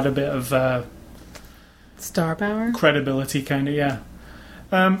supposed to add a bit of... star power? Credibility, kind of,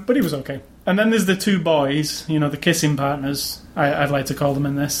 but he was okay. And then there's the two boys, you know, the kissing partners, I'd like to call them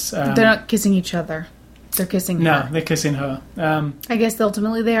in this. They're not kissing each other. They're kissing her. No, they're kissing her. I guess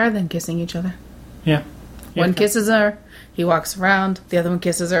ultimately they are then kissing each other. Yeah. One kisses her, he walks around, the other one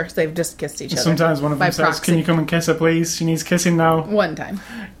kisses her, so they've just kissed each other. Sometimes one of them says, proxy. Can you come and kiss her, please? She needs kissing now. One time.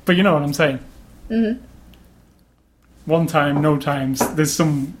 But you know what I'm saying. Mm-hmm. One time, no times. There's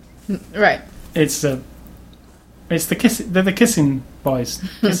some... Right. It's the kiss. They're the kissing boys.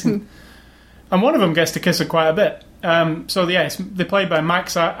 Kissing. And one of them gets to kiss her quite a bit. So yeah, they're played by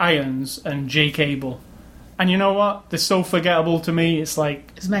Max Irons and Jake Abel. And you know what? They're so forgettable to me. It's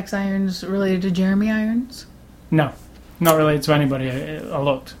like... Is Max Irons related to Jeremy Irons? No. Not related to anybody. I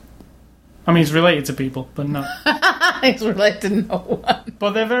looked. I mean, he's related to people, but no. He's related to no one.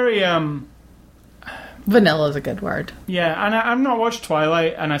 But they're very... Vanilla's a good word. Yeah, and I've not watched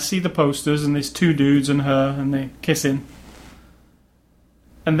Twilight, and I see the posters, and there's two dudes and her, and they're kissing.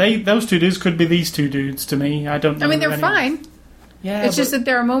 And those two dudes could be these two dudes to me. I don't know. I mean, they're fine. Yeah, it's just that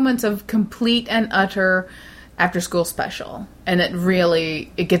there are moments of complete and utter after-school special, and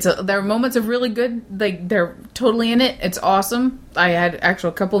there are moments of really good. Like they're totally in it. It's awesome. I had actually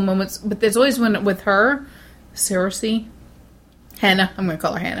a couple of moments, but there's always one with her, Hannah. I'm going to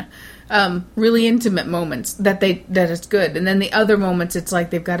call her Hannah. Really intimate moments that is good, and then the other moments, it's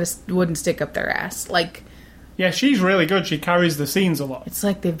like they've got a wooden stick up their ass, like. Yeah, she's really good. She carries the scenes a lot. It's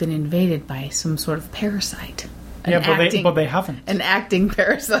like they've been invaded by some sort of parasite. But they haven't. An acting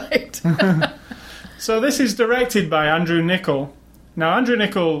parasite. So this is directed by Andrew Niccol. Now, Andrew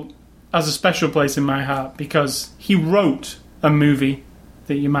Niccol has a special place in my heart because he wrote a movie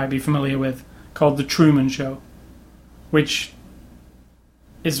that you might be familiar with called The Truman Show, which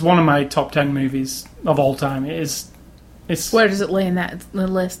is one of my top 10 movies of all time. It's Where does it lay in the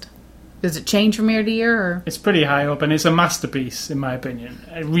list? Does it change from year to year? Or? It's pretty high up, and it's a masterpiece, in my opinion.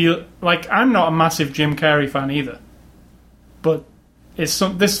 I'm not a massive Jim Carrey fan either, but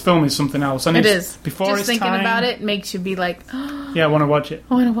this film is something else. And it is. Before just its thinking time, about it makes you be like, oh, yeah, I want to watch it.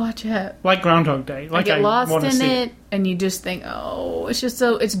 I want to watch it. Like Groundhog Day. Like I get lost in it, and you just think, oh, it's just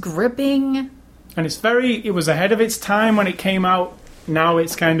it's gripping. And it was ahead of its time when it came out. now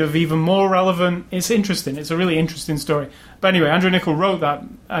it's kind of even more relevant. It's interesting. It's a really interesting story. But anyway, Andrew Niccol wrote that,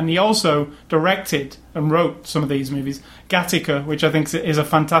 and he also directed and wrote some of these movies. Gattaca, which I think is a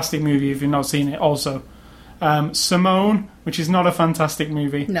fantastic movie if you've not seen it, also. Simone, which is not a fantastic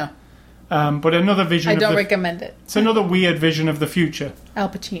movie. No. But another vision I don't recommend it. It's another weird vision of the future. Al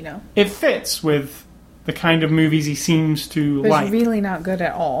Pacino. It fits with the kind of movies he seems to It's like. really not good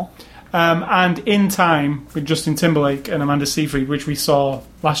at all. And In Time with Justin Timberlake and Amanda Seyfried, which we saw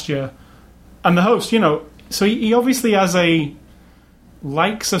last year. And the host, so he obviously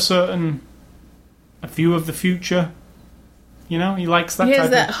likes a view of the future. He likes that He has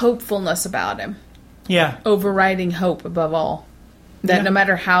type that of... hopefulness about him. Yeah. Overriding hope above all. That no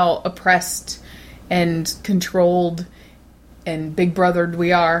matter how oppressed and controlled and big brothered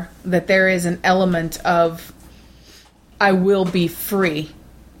we are, that there is an element of I will be free.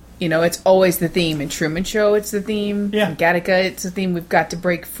 It's always the theme. In Truman Show, it's the theme. Yeah. In Gattaca, it's the theme. We've got to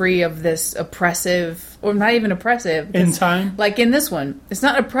break free of this oppressive, or not even oppressive. In Time. Like in this one, it's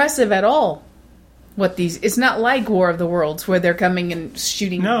not oppressive at all. It's not like War of the Worlds where they're coming and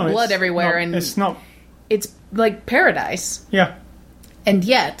shooting blood everywhere. It's not. It's like paradise. Yeah. And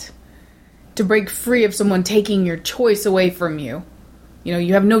yet, to break free of someone taking your choice away from you,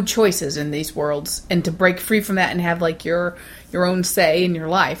 you have no choices in these worlds, and to break free from that and have like your own say in your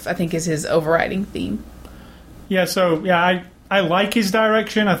life, I think is his overriding theme. Yeah, so I like his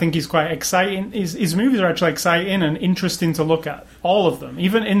direction. I think he's quite exciting. His movies are actually exciting and interesting to look at. All of them,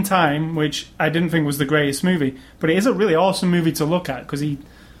 even In Time, which I didn't think was the greatest movie, but it is a really awesome movie to look at because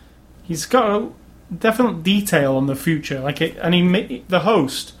he's got a definite detail on the future. The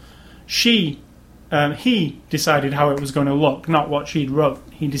host, he decided how it was going to look, not what she'd wrote.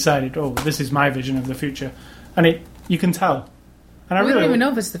 He decided, this is my vision of the future, and you can tell. And We don't even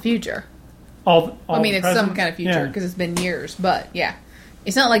know if it's the future. It's some kind of future because it's been years, but yeah,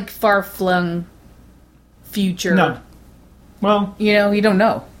 it's not like far-flung future. No. Well, you don't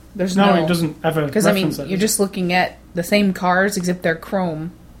know. There's no. It doesn't ever. Because you're just looking at the same cars except they're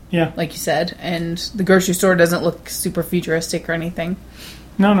chrome. Yeah, like you said, and the grocery store doesn't look super futuristic or anything.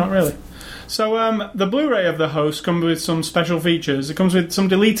 No, not really. So the Blu-ray of The Host comes with some special features. It comes with some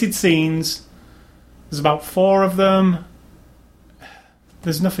deleted scenes. There's about 4 of them.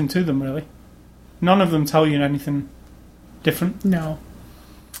 There's nothing to them, really. None of them tell you anything different. No.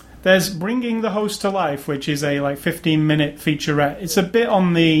 There's Bringing the Host to Life, which is a 15-minute featurette. It's a bit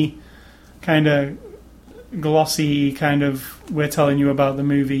on the kind of glossy kind of we're telling you about the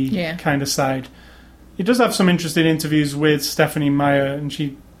movie kind of side. It does have some interesting interviews with Stephenie Meyer, and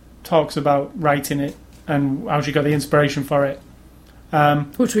she talks about writing it and how she got the inspiration for it.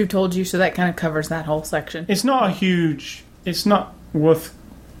 Which we've told you, so that kind of covers that whole section. It's not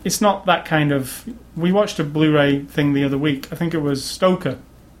that kind of... We watched a Blu-ray thing the other week. I think it was Stoker,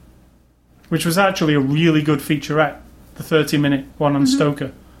 which was actually a really good featurette, the 30-minute one on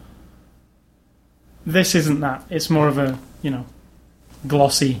Stoker. This isn't that. It's more of a,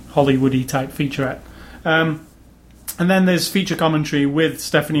 glossy, Hollywoody type featurette. And then there's feature commentary with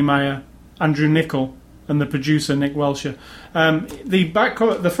Stephenie Meyer, Andrew Niccol, and the producer Nick Welsher.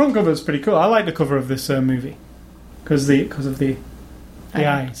 The front cover is pretty cool. I like the cover of this movie because of the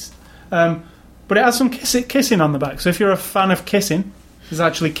eyes. But it has some kissing on the back. So if you're a fan of kissing, there's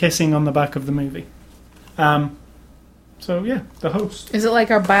actually kissing on the back of the movie. So yeah, The Host. Is it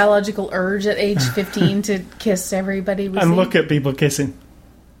like our biological urge at age 15 to kiss everybody we see? And look at people kissing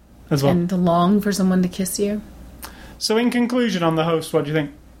as well. And to long for someone to kiss you? So in conclusion on The Host, what do you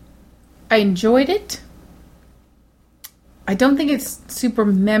think? I enjoyed it. I don't think it's super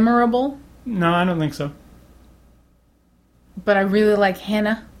memorable. No, I don't think so. But I really like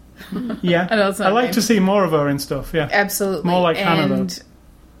Hannah. Yeah. I know it's not I like to see more of her and stuff, yeah. Absolutely. More like Hannah, though.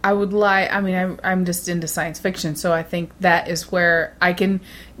 I would I'm just into science fiction, so I think that is where I can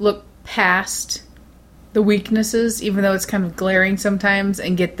look past the weaknesses, even though it's kind of glaring sometimes,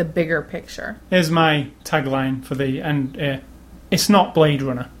 and get the bigger picture. Here's my tagline for the end. It's not Blade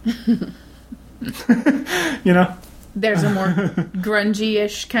Runner. There's a more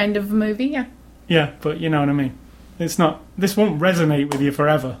grungy-ish kind of movie, yeah. Yeah, but you know what I mean. It's not. This won't resonate with you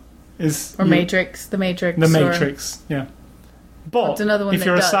forever. Matrix, The Matrix. The Matrix, yeah. But another one if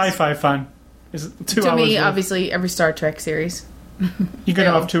you're a sci-fi fan, it's 2 hours. To me, obviously, every Star Trek series. You're going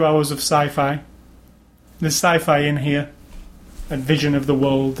to have 2 hours of sci-fi. There's sci-fi in here. A vision of the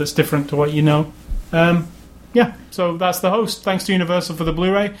world that's different to what you know. Yeah, so that's The Host. Thanks to Universal for the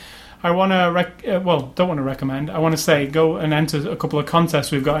Blu-ray. I want to, don't want to recommend. I want to say go and enter a couple of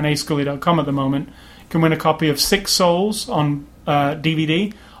contests we've got on ascully.com at the moment. You can win a copy of Six Souls on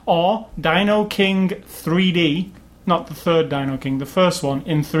DVD or Dino King 3D not the third Dino King, the first one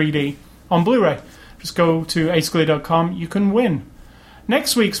in 3D on Blu-ray. Just go to aceclear.com. You can win.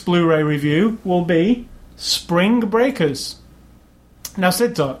 Next week's Blu-ray review will be Spring Breakers. Now,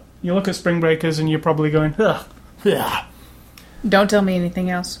 Sid Tot, you look at Spring Breakers and you're probably going, ugh, ugh. Don't tell me anything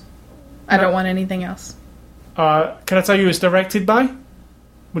else. I don't want anything else. Can I tell you it's directed by?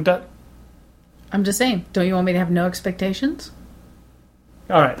 Would that... I'm just saying, don't you want me to have no expectations?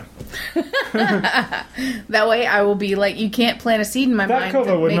 All right. That way I will be like, you can't plant a seed in my mind. That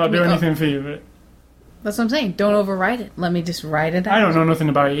cover would not do anything for you. But that's what I'm saying. Don't overwrite it. Let me just write it out. I don't know nothing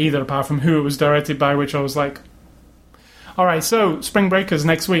about it either, apart from who it was directed by, which I was like... All right, so Spring Breakers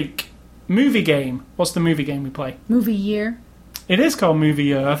next week. Movie game. What's the movie game we play? Movie year. It is called Movie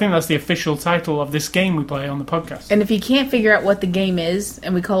Year. I think that's the official title of this game we play on the podcast. And if you can't figure out what the game is,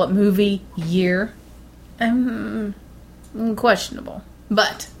 and we call it Movie Year, questionable.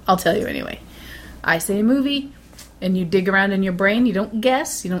 But I'll tell you anyway. I say a movie, and you dig around in your brain. You don't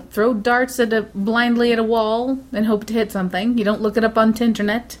guess. You don't throw darts blindly at a wall and hope to hit something. You don't look it up on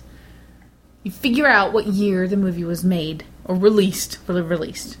Tinternet. You figure out what year the movie was made or released.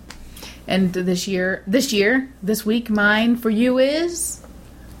 And this week, mine for you is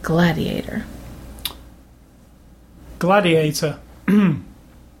Gladiator. Gladiator.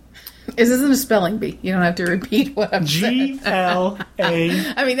 This isn't a spelling bee. You don't have to repeat what I'm saying.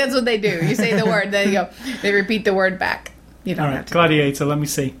 G-L-A... I mean, that's what they do. You say the word, then you go. They repeat the word back. You don't have to. Gladiator, let me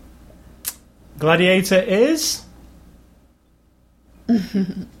see. Gladiator is...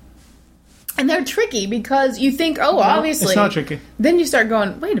 And they're tricky because you think, obviously. It's not tricky. Then you start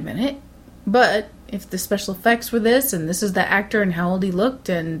going, wait a minute. But if the special effects were this, and this is the actor and how old he looked,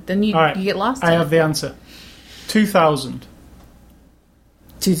 and then you get lost. I have the answer. 2000.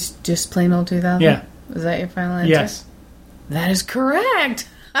 Just plain old 2000? Yeah. Is that your final answer? Yes. That is correct.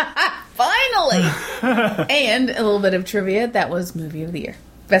 Finally. And a little bit of trivia. That was Movie of the Year.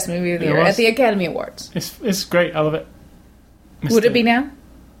 Best Movie of the Year at the Academy Awards. It's great. I love it. Would it be now?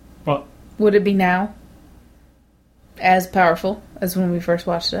 What? Would it be now as powerful as when we first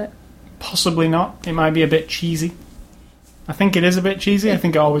watched it? Possibly not. It might be a bit cheesy. I think it is a bit cheesy. I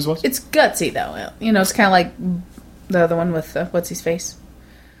think it always was. It's gutsy, though. You know, it's kind of like the other one with, what's his face?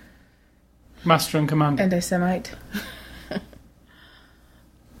 Master and Commander. Anti-Semite.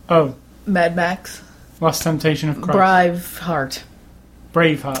 Oh. Mad Max. Last Temptation of Christ.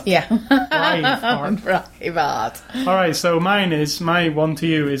 Braveheart. Yeah. Braveheart. Braveheart. All right, so my one to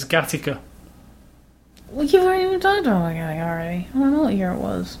you is Gattaca. Well, you've already even talked about Gattaca already. I don't know what year it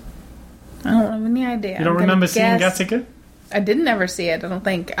was. I don't have any idea. You don't remember seeing Gattaca? I didn't ever see it, I don't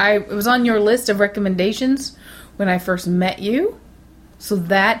think. It was on your list of recommendations when I first met you. So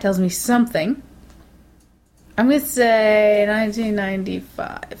that tells me something. I'm going to say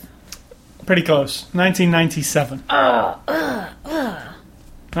 1995. Pretty close. 1997. All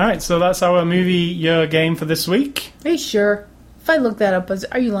right, so that's our movie year game for this week. Are you sure? If I look that up,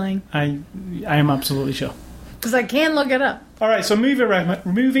 are you lying? I am absolutely sure. Because I can look it up. All right, so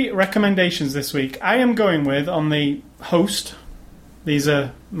movie recommendations this week. I am going with, on the host, these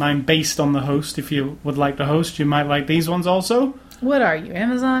are mine based on the host. If you would like the host, you might like these ones also. What are you,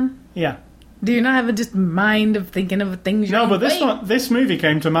 Amazon? Yeah. Do you not have a just mind of thinking of things? No, but this movie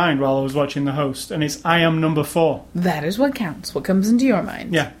came to mind while I was watching the host, and it's I Am Number 4. That is what counts. What comes into your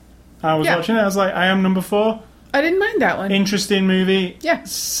mind? Yeah. I was watching it, I was like, I Am Number 4. I didn't mind that one. Interesting movie. Yeah.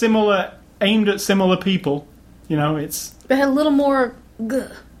 Similar, aimed at similar people. You know, it's... It had a little more...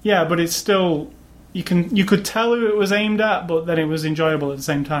 Yeah, but it's still... You could tell who it was aimed at, but then it was enjoyable at the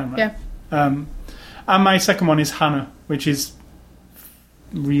same time, right? Yeah. And my second one is Hannah, which is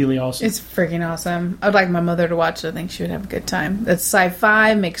really awesome. It's freaking awesome. I'd like my mother to watch it. I think she would have a good time. It's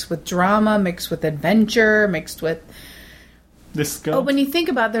sci-fi mixed with drama, mixed with adventure, mixed with... This girl. Oh, when you think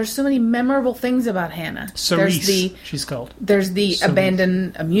about it, there's so many memorable things about Hannah. Cerise, she's called. There's the Cerise.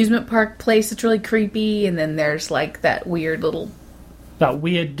 abandoned amusement park place that's really creepy, and then there's like that weird little... That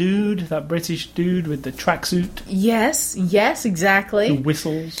weird dude, that British dude with the tracksuit. Yes, exactly. The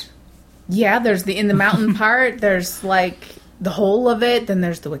whistles. Yeah, there's in the mountain part, there's like the whole of it, then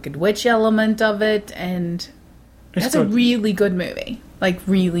there's the Wicked Witch element of it, and that's a really good movie. Like,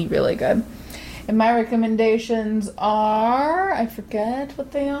 really, really good. And my recommendations are... I forget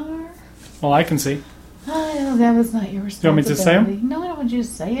what they are. Well, I can see. Oh, that was not your responsibility. You want me to say them? No, I don't want you to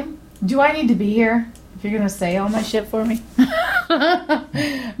say them. Do I need to be here if you're going to say all my shit for me?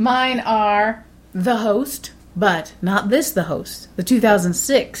 Mine are The Host, but not this The Host. The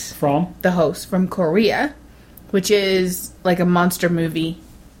 2006 From? The Host from Korea, which is like a monster movie.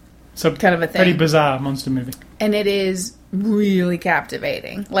 So kind of a thing. Pretty bizarre monster movie. And it is really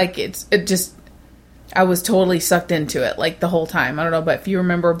captivating. Like, it just... I was totally sucked into it, like, the whole time. I don't know if you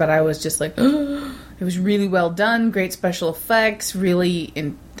remember, but I was just like, it was really well done, great special effects,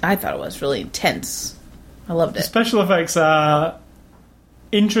 I thought it was really intense. I loved it. The special effects are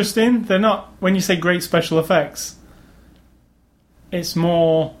interesting. They're not, when you say great special effects, it's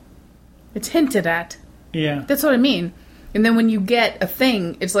more... It's hinted at. Yeah. That's what I mean. And then when you get a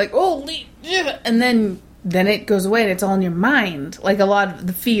thing, it's like, holy shit, and then it goes away and it's all in your mind. Like, a lot of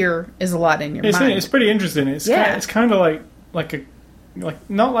the fear is a lot in your mind. It's pretty interesting. It's kind of like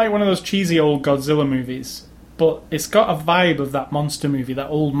not like one of those cheesy old Godzilla movies, but it's got a vibe of that monster movie, that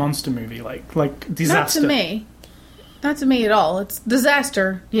old monster movie, like Disaster. Not to me at all. It's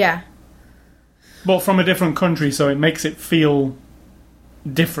Disaster, yeah. But from a different country, so it makes it feel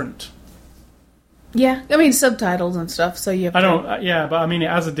different. Yeah, I mean, subtitles and stuff, so you have but I mean, it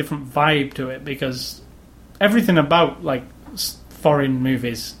has a different vibe to it, because everything about, like, foreign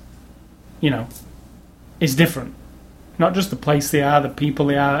movies, is different. Not just the place they are, the people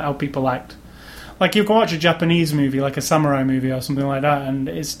they are, how people act. Like, you can watch a Japanese movie, like a samurai movie or something like that, and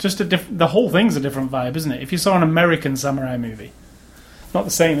it's just the whole thing's a different vibe, isn't it? If you saw an American samurai movie, not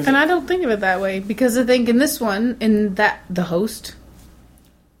the same, is it? And I don't think of it that way, because I think in this one, The Host,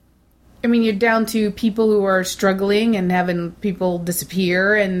 I mean, you're down to people who are struggling and having people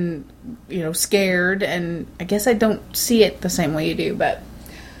disappear and, scared, and I guess I don't see it the same way you do, but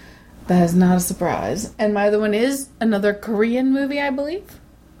that is not a surprise. And my other one is another Korean movie, I believe.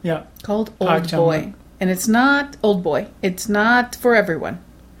 Yeah. Called Old Boy. And it's not Old Boy. It's not for everyone.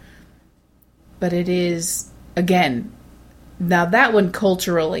 But it is, again, now that one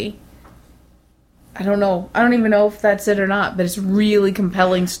culturally, I don't know. I don't even know if that's it or not, but it's a really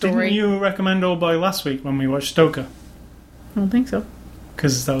compelling story. Didn't you recommend Old Boy last week when we watched Stoker? I don't think so.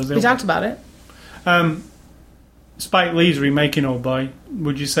 Because that was it. We talked about it. Spike Lee's remaking Old Boy.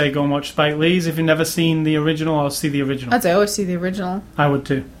 Would you say go and watch Spike Lee's if you've never seen the original, or see the original? I'd say always see the original. I would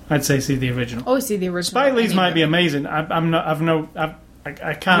too. I'd say see the original. Always see the original. Spike Lee's might be amazing.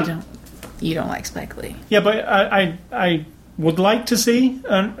 I can't. You don't like Spike Lee. Yeah, but I would like to see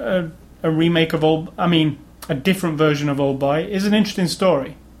a remake of a different version of Old Boy. It's an interesting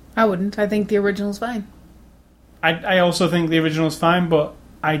story. I wouldn't. I think the original's fine. I also think the original's fine, but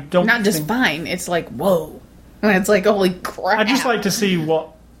I don't. Not just fine. It's like, whoa. It's like, holy crap. I'd just like to see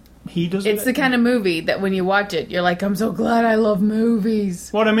what he does. It's the kind of movie that when you watch it, you're like, I'm so glad I love movies.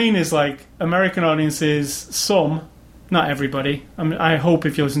 What I mean is, like, American audiences, not everybody. I hope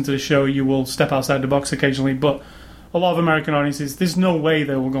if you listen to the show, you will step outside the box occasionally, but a lot of American audiences, there's no way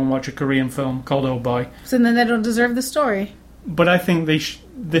they will go and watch a Korean film called Old Boy. So then they don't deserve the story. But I think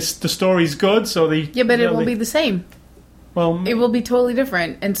the story's good, so they... Yeah, but it will be the same. Well, it will be totally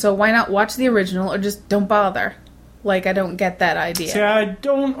different, and so why not watch the original or just don't bother? Like, I don't get that idea. See, I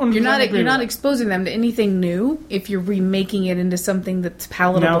don't understand. You're not exposing them to anything new if you're remaking it into something that's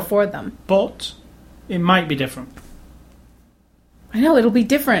palatable for them. But it might be different. I know it'll be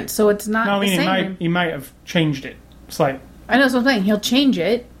different, so it's not. No, I mean, the same. he might have changed it slightly. I know, that's what I'm saying. He'll change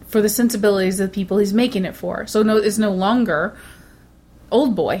it for the sensibilities of the people he's making it for. So it's no longer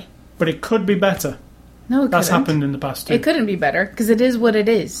Old Boy. But it could be better. No, it That's couldn't. happened in the past too. It couldn't be better, because it is what it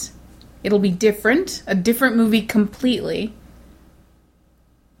is. It'll be different, a different movie completely.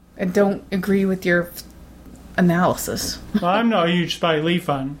 I don't agree with your analysis. Well, I'm not a huge Spike Lee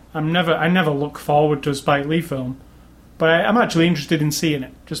fan. I never look forward to a Spike Lee film. But I'm actually interested in seeing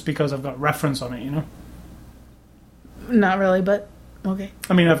it, just because I've got reference on it, Not really, but okay.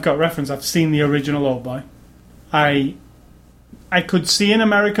 I mean, I've got reference. I've seen the original Old Boy. I could see an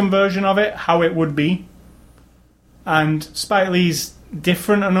American version of it, how it would be. And Spike Lee's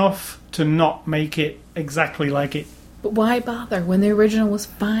different enough to not make it exactly like it. But why bother when the original was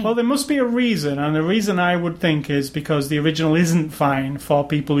fine? Well, there must be a reason, and the reason I would think is because the original isn't fine for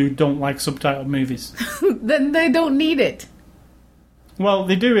people who don't like subtitled movies. Then they don't need it. Well,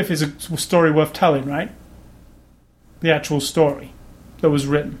 they do if it's a story worth telling, right? The actual story that was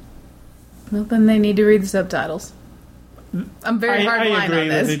written. Well, then they need to read the subtitles. I'm very hard line on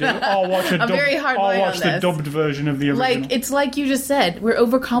this. That they do. Or watch the dubbed version of the original. It's like you just said, we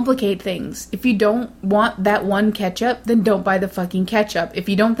overcomplicate things. If you don't want that one ketchup, then don't buy the fucking ketchup. If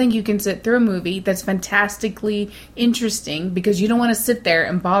you don't think you can sit through a movie that's fantastically interesting because you don't want to sit there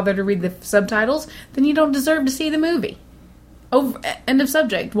and bother to read the subtitles, then you don't deserve to see the movie. End of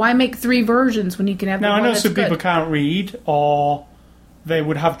subject. Why make 3 versions when you can have the one I know that's some good? people can't read, or they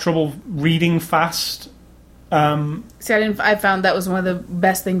would have trouble reading fast. See, I found that was one of the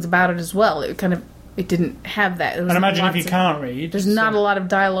best things about it as well. It didn't have that. And imagine if you can't read. There's not a lot of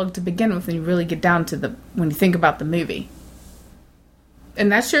dialogue to begin with when you really get down to when you think about the movie.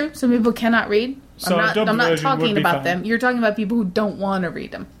 And that's true. Some people cannot read. So a dub I'm not version would talking be about fine. them. You're talking about people who don't want to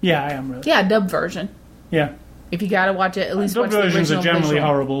read them. Yeah, I am really. Yeah, dub version. Yeah. If you gotta watch it, at least Dub watch the versions original are generally visual.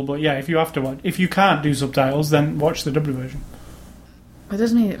 horrible, but yeah, if you have to watch, if you can't do subtitles, then watch the dubbed version. It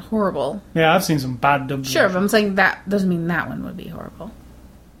doesn't mean it's horrible. Yeah, I've seen some bad dubbed Sure, versions. but I'm saying that doesn't mean that one would be horrible.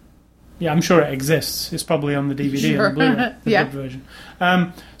 Yeah, I'm sure it exists. It's probably on the DVD Sure. and Blu-ray, the Yeah. dubbed version.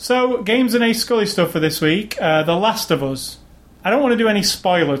 So, games and Ace Scully stuff for this week. The Last of Us. I don't want to do any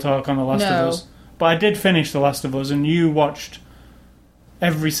spoiler talk on The Last No. of Us, but I did finish The Last of Us, and you watched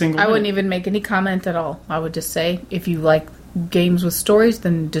every single I minute. wouldn't even make any comment at all. I would just say, if you like games with stories,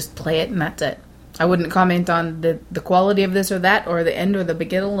 then just play it and that's it. I wouldn't comment on the quality of this or that, or the end or the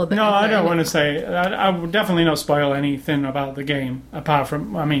beginning or the No, end I or don't any- want to say. I would definitely not spoil anything about the game, apart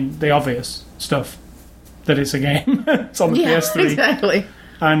from, I mean, the obvious stuff. That it's a game. It's on the Yeah, PS3. exactly.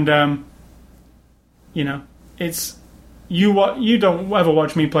 And, you know, it's... You don't ever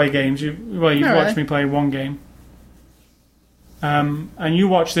watch me play games. You've Not watched really. me play one game. And you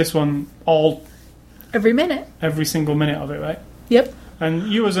watch this one Every minute. every single minute of it, right? Yep. And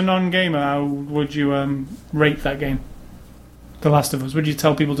you as a non-gamer, how would you rate that game? The Last of Us. Would you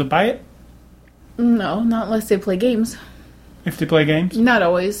tell people to buy it No, not unless they play games. if they play games? Not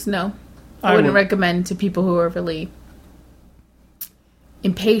always, no. I I wouldn't would. recommend to people who are really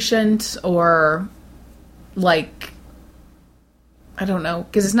impatient or like, I don't know,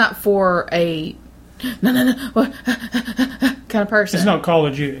 because it's not for a no kind of person. It's not Call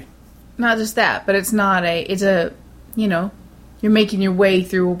of Duty. Not just that, but it's a, you know, you're making your way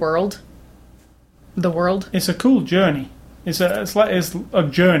through a world. The world. It's a cool journey. It's a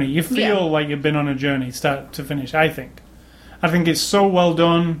journey. You feel Yeah. like you've been on a journey, start to finish. I think it's so well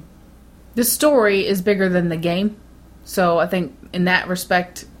done. The story is bigger than the game. So I think in that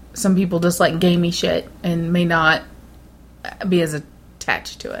respect, some people just like gamey shit and may not be as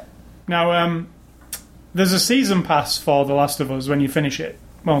attached to it. Now, there's a season pass for The Last of Us when you finish it.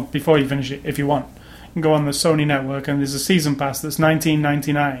 Well, before you finish it, if you want. You can go on the Sony network and there's a season pass that's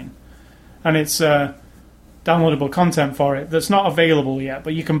 $19.99. And it's downloadable content for it that's not available yet,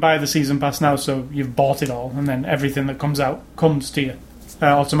 but you can buy the season pass now, so you've bought it all, and then everything that comes out comes to you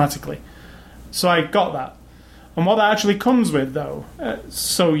automatically. So I got that. And what that actually comes with, though,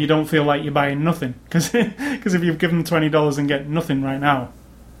 so you don't feel like you're buying nothing, because if you've given $20 and get nothing right now,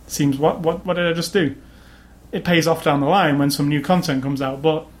 it seems what did I just do? It pays off down the line when some new content comes out,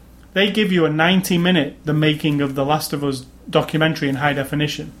 but they give you a 90-minute The Making of The Last of Us documentary in high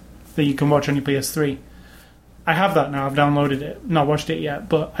definition that you can watch on your PS3. I have that now. I've downloaded it. Not watched it yet,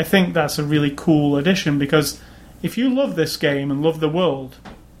 but I think that's a really cool addition, because if you love this game and love the world,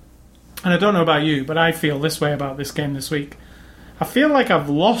 and I don't know about you, but I feel this way about this game this week. I feel like I've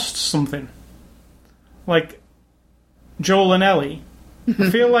lost something. Like Joel and Ellie. I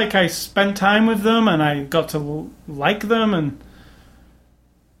feel like I spent time with them and I got to like them,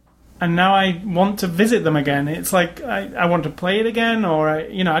 and now I want to visit them again. It's like I want to play it again, or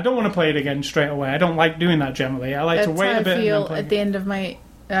I don't want to play it again straight away. I don't like doing that generally. I like to That's wait how a bit. I feel and then play at the end of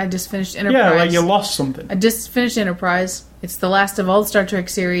I just finished Enterprise. Yeah, like you lost something. I just finished Enterprise. It's the last of all the Star Trek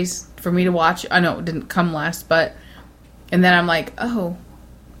series for me to watch. I know it didn't come last, but... And then I'm like, oh,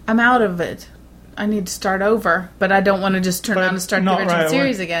 I'm out of it. I need to start over. But I don't want to just turn But on and start the not original right away.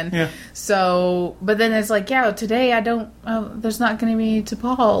 series again. Yeah. So, but then it's like, yeah, today there's not going to be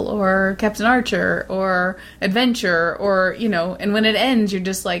T'Pol or Captain Archer or Adventure or, and when it ends, you're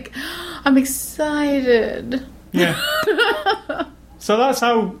just like, I'm excited. Yeah. So that's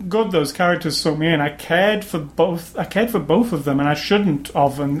how good those characters suck me in. I cared for both of them, and I shouldn't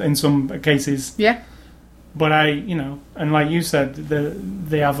have in some cases. Yeah. But and like you said,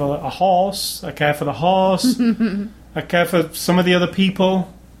 they have a horse. I care for the horse. I care for some of the other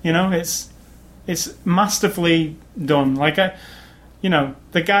people. It's masterfully done. Like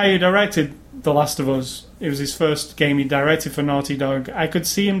the guy who directed The Last of Us, it was his first game he directed for Naughty Dog. I could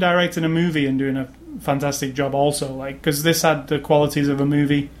see him directing a movie and doing a fantastic job also, because this had the qualities of a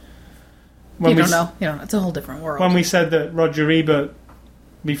movie. You don't know. It's a whole different world. When we said that Roger Ebert,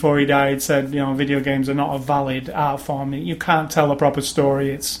 before he died, said, video games are not a valid art form. You can't tell a proper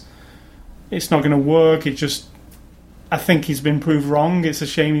story. It's not going to work. I think he's been proved wrong. It's a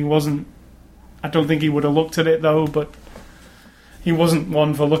shame he wasn't. I don't think he would have looked at it though, but he wasn't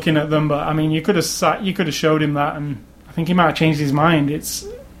one for looking at them. But I mean, you could have showed him that, and I think he might have changed his mind.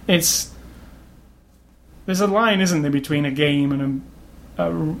 There's a line, isn't there, between a game and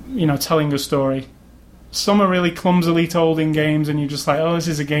telling a story. Some are really clumsily told in games, and you're just like, oh, this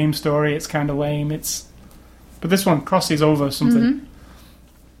is a game story. It's kind of lame. But this one crosses over something.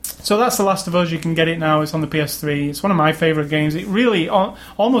 So that's The Last of Us. You can get it now. It's on the PS3. It's one of my favourite games. It really,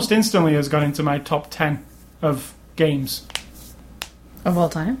 almost instantly, has gone into my top 10 of games. Of all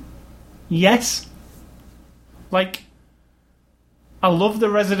time? Yes. Like, I love the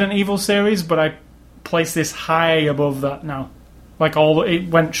Resident Evil series, but I place this high above that now. Like, it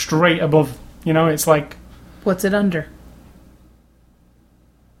went straight above. You know, it's like... What's it under?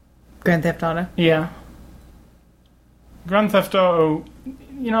 Grand Theft Auto? Yeah. Grand Theft Auto...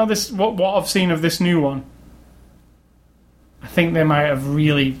 You know, this what I've seen of this new one, I think they might have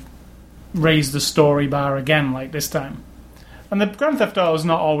really raised the story bar again, like this time. And the Grand Theft Auto has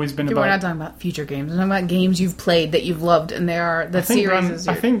not always been about... We're not talking about future games. We're talking about games you've played that you've loved, and I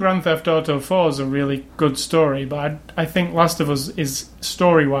think Grand Theft Auto 4 is a really good story, but I think Last of Us is,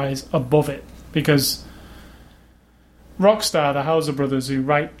 story-wise, above it. Because Rockstar, the Houser brothers who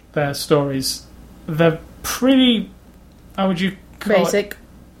write their stories, they're pretty... How would you call basic. it?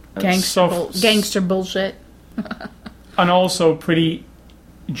 Gangster bullshit. And also pretty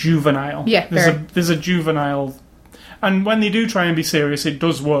juvenile. Yeah, there's a juvenile... And when they do try and be serious, it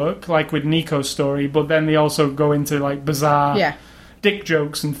does work, like with Nico's story, but then they also go into like bizarre dick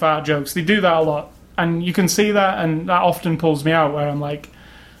jokes and fart jokes. They do that a lot. And you can see that, and that often pulls me out, where I'm like,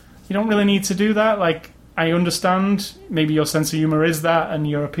 you don't really need to do that. Like, I understand maybe your sense of humour is that, and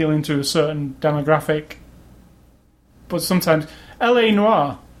you're appealing to a certain demographic. But sometimes... L.A.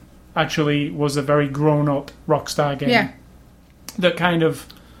 Noire actually was a very grown-up Rockstar game. Yeah. That kind of...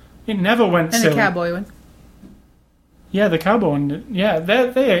 It never went silly. And the cowboy one. Yeah, the cowboy one. Yeah,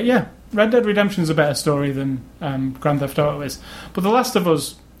 yeah. Red Dead Redemption's a better story than Grand Theft Auto is. But The Last of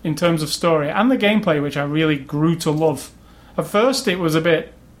Us, in terms of story, and the gameplay, which I really grew to love. At first, it was a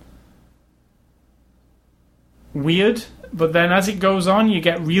bit weird, but then as it goes on, you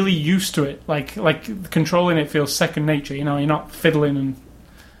get really used to it. Like controlling it feels second nature. You know, you're not fiddling, and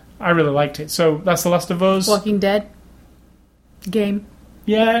I really liked it. So that's The Last of Us. Walking Dead game.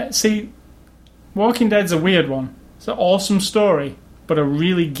 Yeah, see, Walking Dead's a weird one. It's an awesome story, but a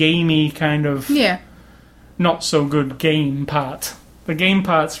really gamey kind of not so good game part. The game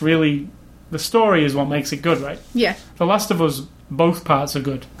part's really... The story is what makes it good, right? Yeah. The Last of Us, both parts are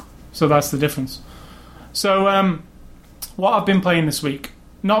good. So that's the difference. So, what I've been playing this week.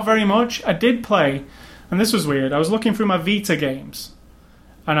 Not very much. I did play, and this was weird. I was looking through my Vita games,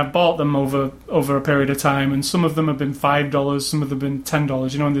 and I've bought them over a period of time, and some of them have been $5, some of them have been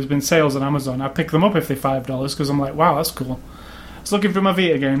 $10. You know, and there's been sales on Amazon. I pick them up if they're $5, because I'm like, wow, that's cool. I was looking through my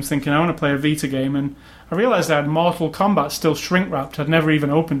Vita games, thinking I want to play a Vita game, and I realised I had Mortal Kombat still shrink-wrapped. I'd never even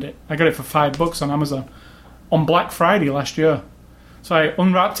opened it. I got it for $5 on Amazon on Black Friday last year. So I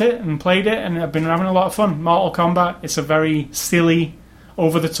unwrapped it and played it, and I've been having a lot of fun. Mortal Kombat, it's a very silly,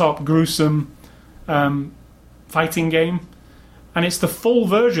 over-the-top, gruesome fighting game. And it's the full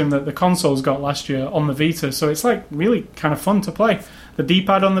version that the consoles got last year on the Vita, so it's like really kind of fun to play. The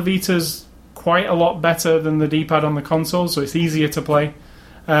D-pad on the Vita's quite a lot better than the D-pad on the console, so it's easier to play.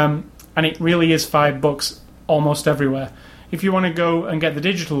 And it really is $5 almost everywhere. If you want to go and get the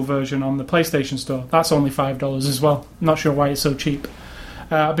digital version on the PlayStation Store, that's only $5 as well. I'm not sure why it's so cheap.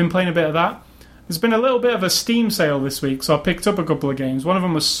 I've been playing a bit of that. There's been a little bit of a Steam sale this week, so I picked up a couple of games. One of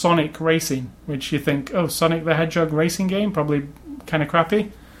them was Sonic Racing, which you think, oh, Sonic the Hedgehog racing game? Probably kind of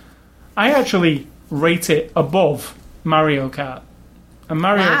crappy. I actually rate it above Mario Kart. And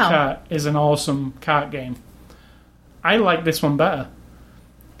Mario Kart is an awesome kart game. I like this one better.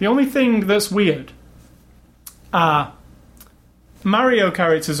 The only thing that's weird are... Mario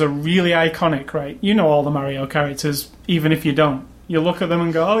characters are really iconic, right? You know all the Mario characters, even if you don't. You look at them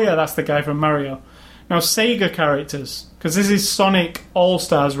and go, oh yeah, that's the guy from Mario. Now, Sega characters, because this is Sonic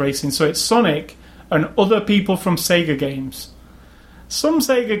All-Stars Racing, so it's Sonic and other people from Sega games. Some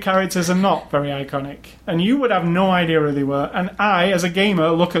Sega characters are not very iconic, and you would have no idea who they were, and I, as a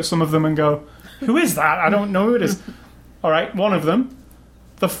gamer, look at some of them and go, who is that? I don't know who it is. Alright, one of them,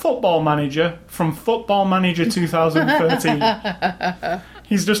 the football manager from Football Manager 2013.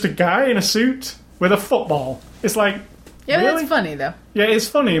 He's just a guy in a suit with a football. It's like, yeah, really? That's funny, though. Yeah, it's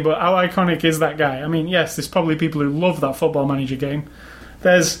funny, but how iconic is that guy? I mean, yes, there's probably people who love that Football Manager game.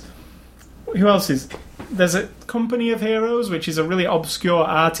 There's... Who else is... There's a Company of Heroes, which is a really obscure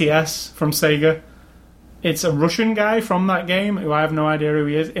RTS from Sega. It's a Russian guy from that game, who I have no idea who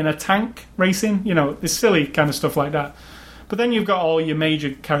he is, in a tank racing. You know, it's silly kind of stuff like that. But then you've got all your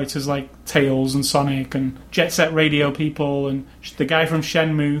major characters like Tails and Sonic and Jet Set Radio people and the guy from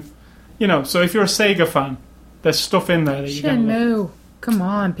Shenmue. You know, so if you're a Sega fan, there's stuff in there that you're going to Shenmue. Come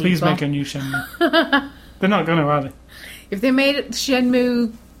on, people. Please make a new Shenmue. They're not going to, are they? If they made it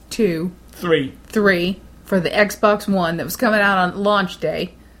Shenmue 2... 3 for the Xbox One that was coming out on launch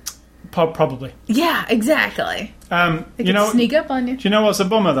day... Probably. Yeah, exactly. They you could know, sneak up on you. do you know what's a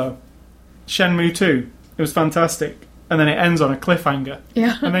bummer though? Shenmue 2. It was fantastic, and then it ends on a cliffhanger,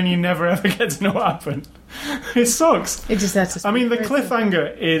 Yeah. and then you never ever get to know what happened. It sucks. It just has to. I mean, the speak for itself.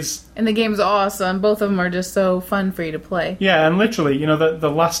 cliffhanger is And the game's awesome. Both of them are just so fun for you to play. yeah, and literally, you know, the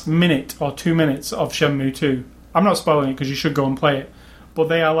last minute or 2 minutes of Shenmue 2. I'm not spoiling it because you should go and play it, but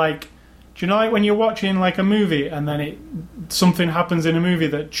they are like. Do you know, like when you're watching like a movie and then something happens in a movie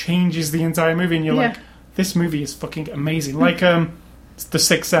that changes the entire movie, and you're Yeah. like, this movie is fucking amazing. Like The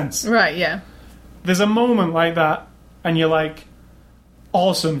Sixth Sense. Right, yeah. There's a moment like that, and you're like,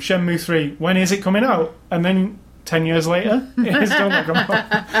 awesome, Shenmue 3. When is it coming out? And then 10 years later, it's still not coming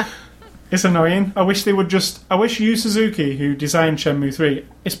out. It's annoying. I wish Yu Suzuki, who designed Shenmue 3,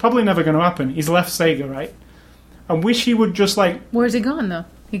 it's probably never going to happen. He's left Sega, right? I wish he would just like. Where's he gone, though?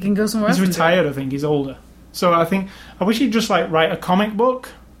 He can go somewhere else. He's and do it. retired, I think. He's older. So I wish he'd just like write a comic book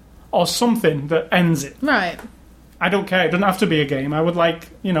or something that ends it. Right. I don't care. It doesn't have to be a game. I would like,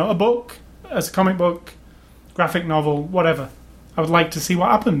 you know, a book, as a comic book, graphic novel, whatever. I would like to see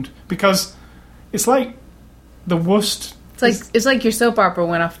what happened, because it's like the worst. It's like your soap opera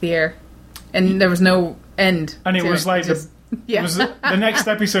went off the air, and there was no end. And it to was like yeah. the next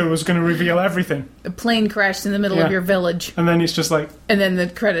episode was going to reveal everything, A plane crashed in the middle Yeah. of your village, and then it's just like, and then the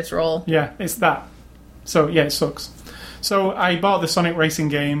credits roll. yeah, it's that. So yeah, it sucks. So I bought the Sonic Racing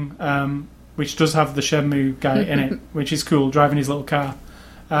game, which does have the Shenmue guy in it, which is cool, driving his little car.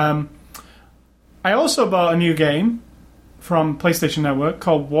 I also bought a new game from PlayStation Network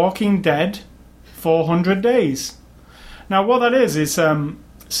called Walking Dead 400 Days. Now what that is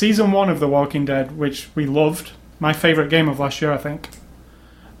Season 1 of The Walking Dead, which we loved, my favourite game of last year, I think.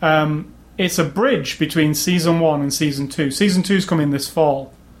 It's a bridge between Season 1 and Season 2. Season 2's coming this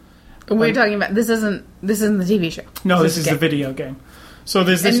fall. We're talking about this isn't the TV show. No, this is game. the video game. So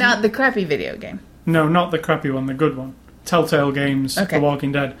there's this And not the crappy video game. No, not the crappy one, the good one. Telltale Games, Okay. The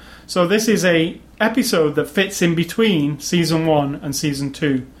Walking Dead. So this is a episode that fits in between Season 1 and Season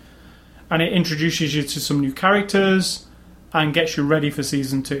 2. And it introduces you to some new characters and gets you ready for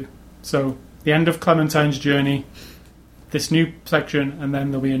Season 2. So the end of Clementine's journey, this new section, and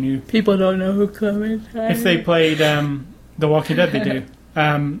then there'll be a new... People don't know who Clementine. If they played The Walking Dead, they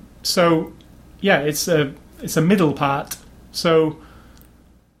do. So, yeah, it's a middle part. So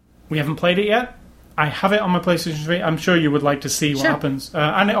we haven't played it yet. I have it on my PlayStation 3. I'm sure you would like to see what Sure. happens.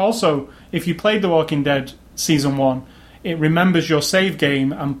 And it also, if you played The Walking Dead Season 1, it remembers your save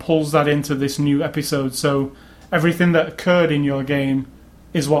game and pulls that into this new episode. So everything that occurred in your game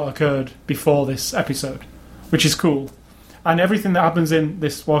is what occurred before this episode, which is cool. And everything that happens in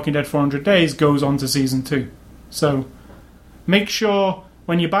this Walking Dead 400 Days goes on to Season 2. So make sure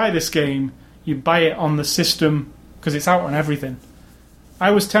when you buy this game, you buy it on the system, because it's out on everything. I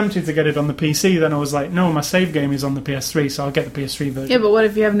was tempted to get it on the PC, then I was like, no, my save game is on the PS3, so I'll get the PS3 version. Yeah, but what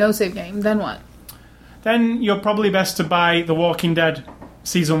if you have no save game? Then what? Then you're probably best to buy The Walking Dead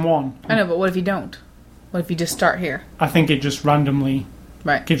Season 1. I know, but what if you don't? What if you just start here? I think it just randomly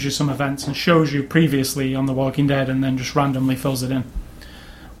Right. gives you some events and shows you previously on The Walking Dead and then just randomly fills it in.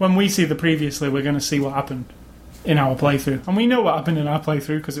 When we see the previously, we're going to see what happened in our playthrough. And we know what happened in our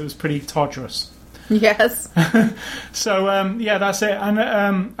playthrough because it was pretty torturous. Yes. So, yeah, that's it. And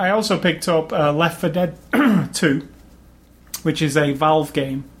I also picked up Left 4 Dead 2, which is a Valve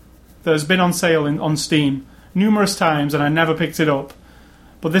game that has been on sale on Steam numerous times, and I never picked it up.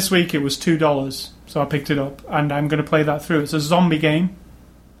 But this week it was $2, so I picked it up, and I'm going to play that through. It's a zombie game,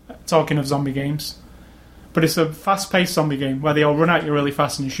 talking of zombie games. But it's a fast-paced zombie game where they all run at you really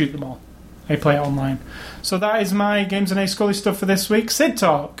fast and you shoot them all. I play it online. So that is my Games and A Scully stuff for this week. Sid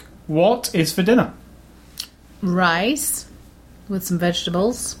Talk, what is for dinner? Rice with some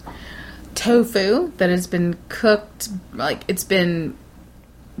vegetables. Tofu that has been cooked, like it's been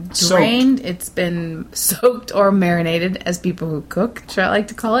drained, it's been soaked or marinated, as people who cook like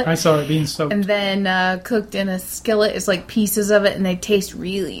to call it. I saw it being soaked. And then cooked in a skillet. It's like pieces of it, and they taste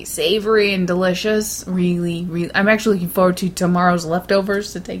really savory and delicious. Really, really. I'm actually looking forward to tomorrow's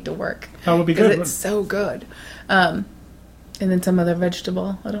leftovers to take to work. That would be Because good. it's so good. And then some other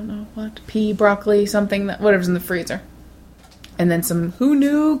vegetable. I don't know what. Pea, broccoli, something. Whatever's in the freezer. And then some who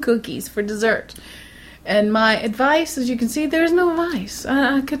knew cookies for dessert. And my advice, as you can see, there is no advice.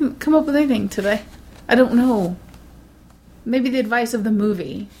 I couldn't come up with anything today. I don't know. Maybe the advice of the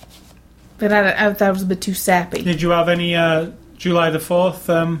movie. But I thought it was a bit too sappy. Did you have any July the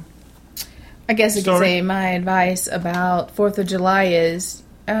 4th? I guess I could story? say my advice about 4th of July is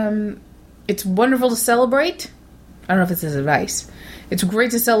it's wonderful to celebrate. I don't know if it's his advice. It's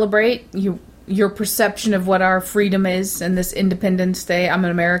great to celebrate. your perception of what our freedom is and this Independence Day. I'm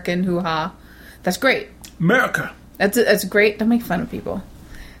an American, hoo-ha. That's great. America. That's great. Don't make fun of people.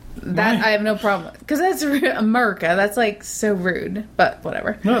 That Why? I have no problem with. Because that's America. That's, like, so rude. But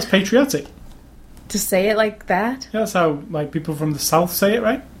whatever. No, it's patriotic. To say it like that? Yeah, that's how like people from the South say it,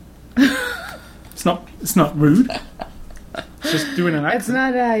 right? It's not rude. It's just doing an accent.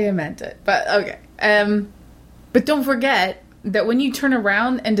 That's not how you meant it. But, okay. But don't forget that when you turn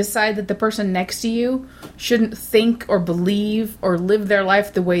around and decide that the person next to you shouldn't think or believe or live their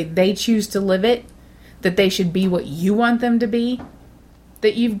life the way they choose to live it, that they should be what you want them to be,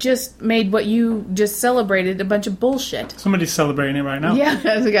 that you've just made what you just celebrated a bunch of bullshit. Somebody's celebrating it right now.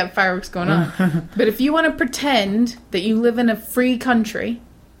 Yeah, we got fireworks going on. But if you want to pretend that you live in a free country,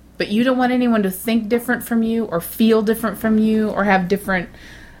 but you don't want anyone to think different from you or feel different from you or have different,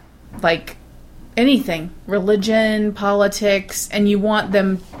 like, anything, religion, politics, and you want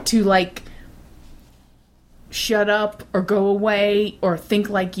them to, like, shut up or go away or think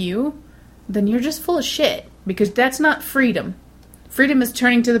like you, then you're just full of shit. Because that's not freedom. Freedom is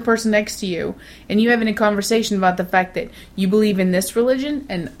turning to the person next to you and you having a conversation about the fact that you believe in this religion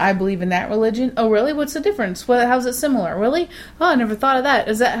and I believe in that religion. Oh, really? What's the difference? How's it similar? Really? Oh, I never thought of that.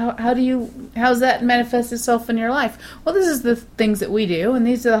 Is that how's that manifest itself in your life? Well, this is the things that we do and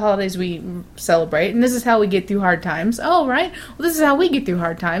these are the holidays we celebrate and this is how we get through hard times. Oh, right. Well, this is how we get through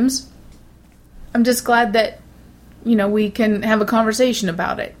hard times. I'm just glad that, we can have a conversation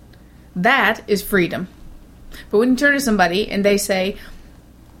about it. That is freedom. But when you turn to somebody and they say,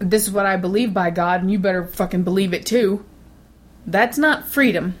 this is what I believe by God and you better fucking believe it too, that's not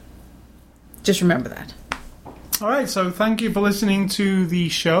freedom. Just remember that. Alright, so thank you for listening to the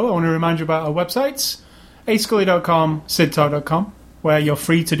show. I want to remind you about our websites, ascully.com, sidtalk.com, where you're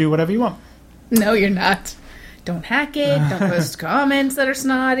free to do whatever you want. No, you're not. Don't hack it. Don't post comments that are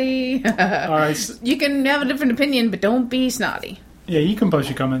snotty. Alright. You can have a different opinion, but don't be snotty. Yeah, you can post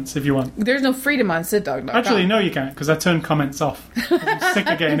your comments if you want. There's no freedom on SidDog.com. Actually, no, you can't, because I turned comments off. I'm sick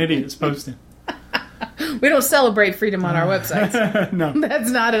of getting idiots posting. We don't celebrate freedom on our websites. No. That's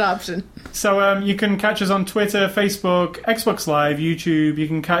not an option. So you can catch us on Twitter, Facebook, Xbox Live, YouTube. You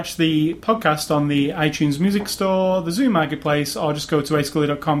can catch the podcast on the iTunes Music Store, the Zoom Marketplace, or just go to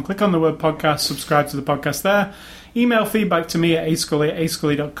ascully.com, click on the word podcast, subscribe to the podcast there. Email feedback to me at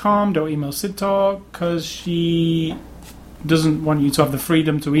ascully@ascully.com. Don't email Sid Talk, because she doesn't want you to have the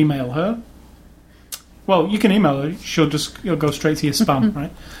freedom to email her. Well, you can email her. You'll go straight to your spam,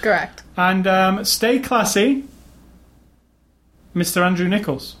 right? Correct. And stay classy, Mr. Andrew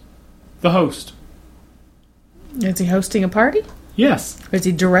Nichols, the host. Is he hosting a party? Yes. Or is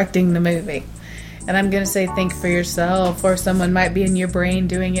he directing the movie? And I'm going to say think for yourself, or someone might be in your brain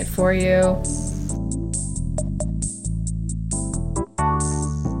doing it for you.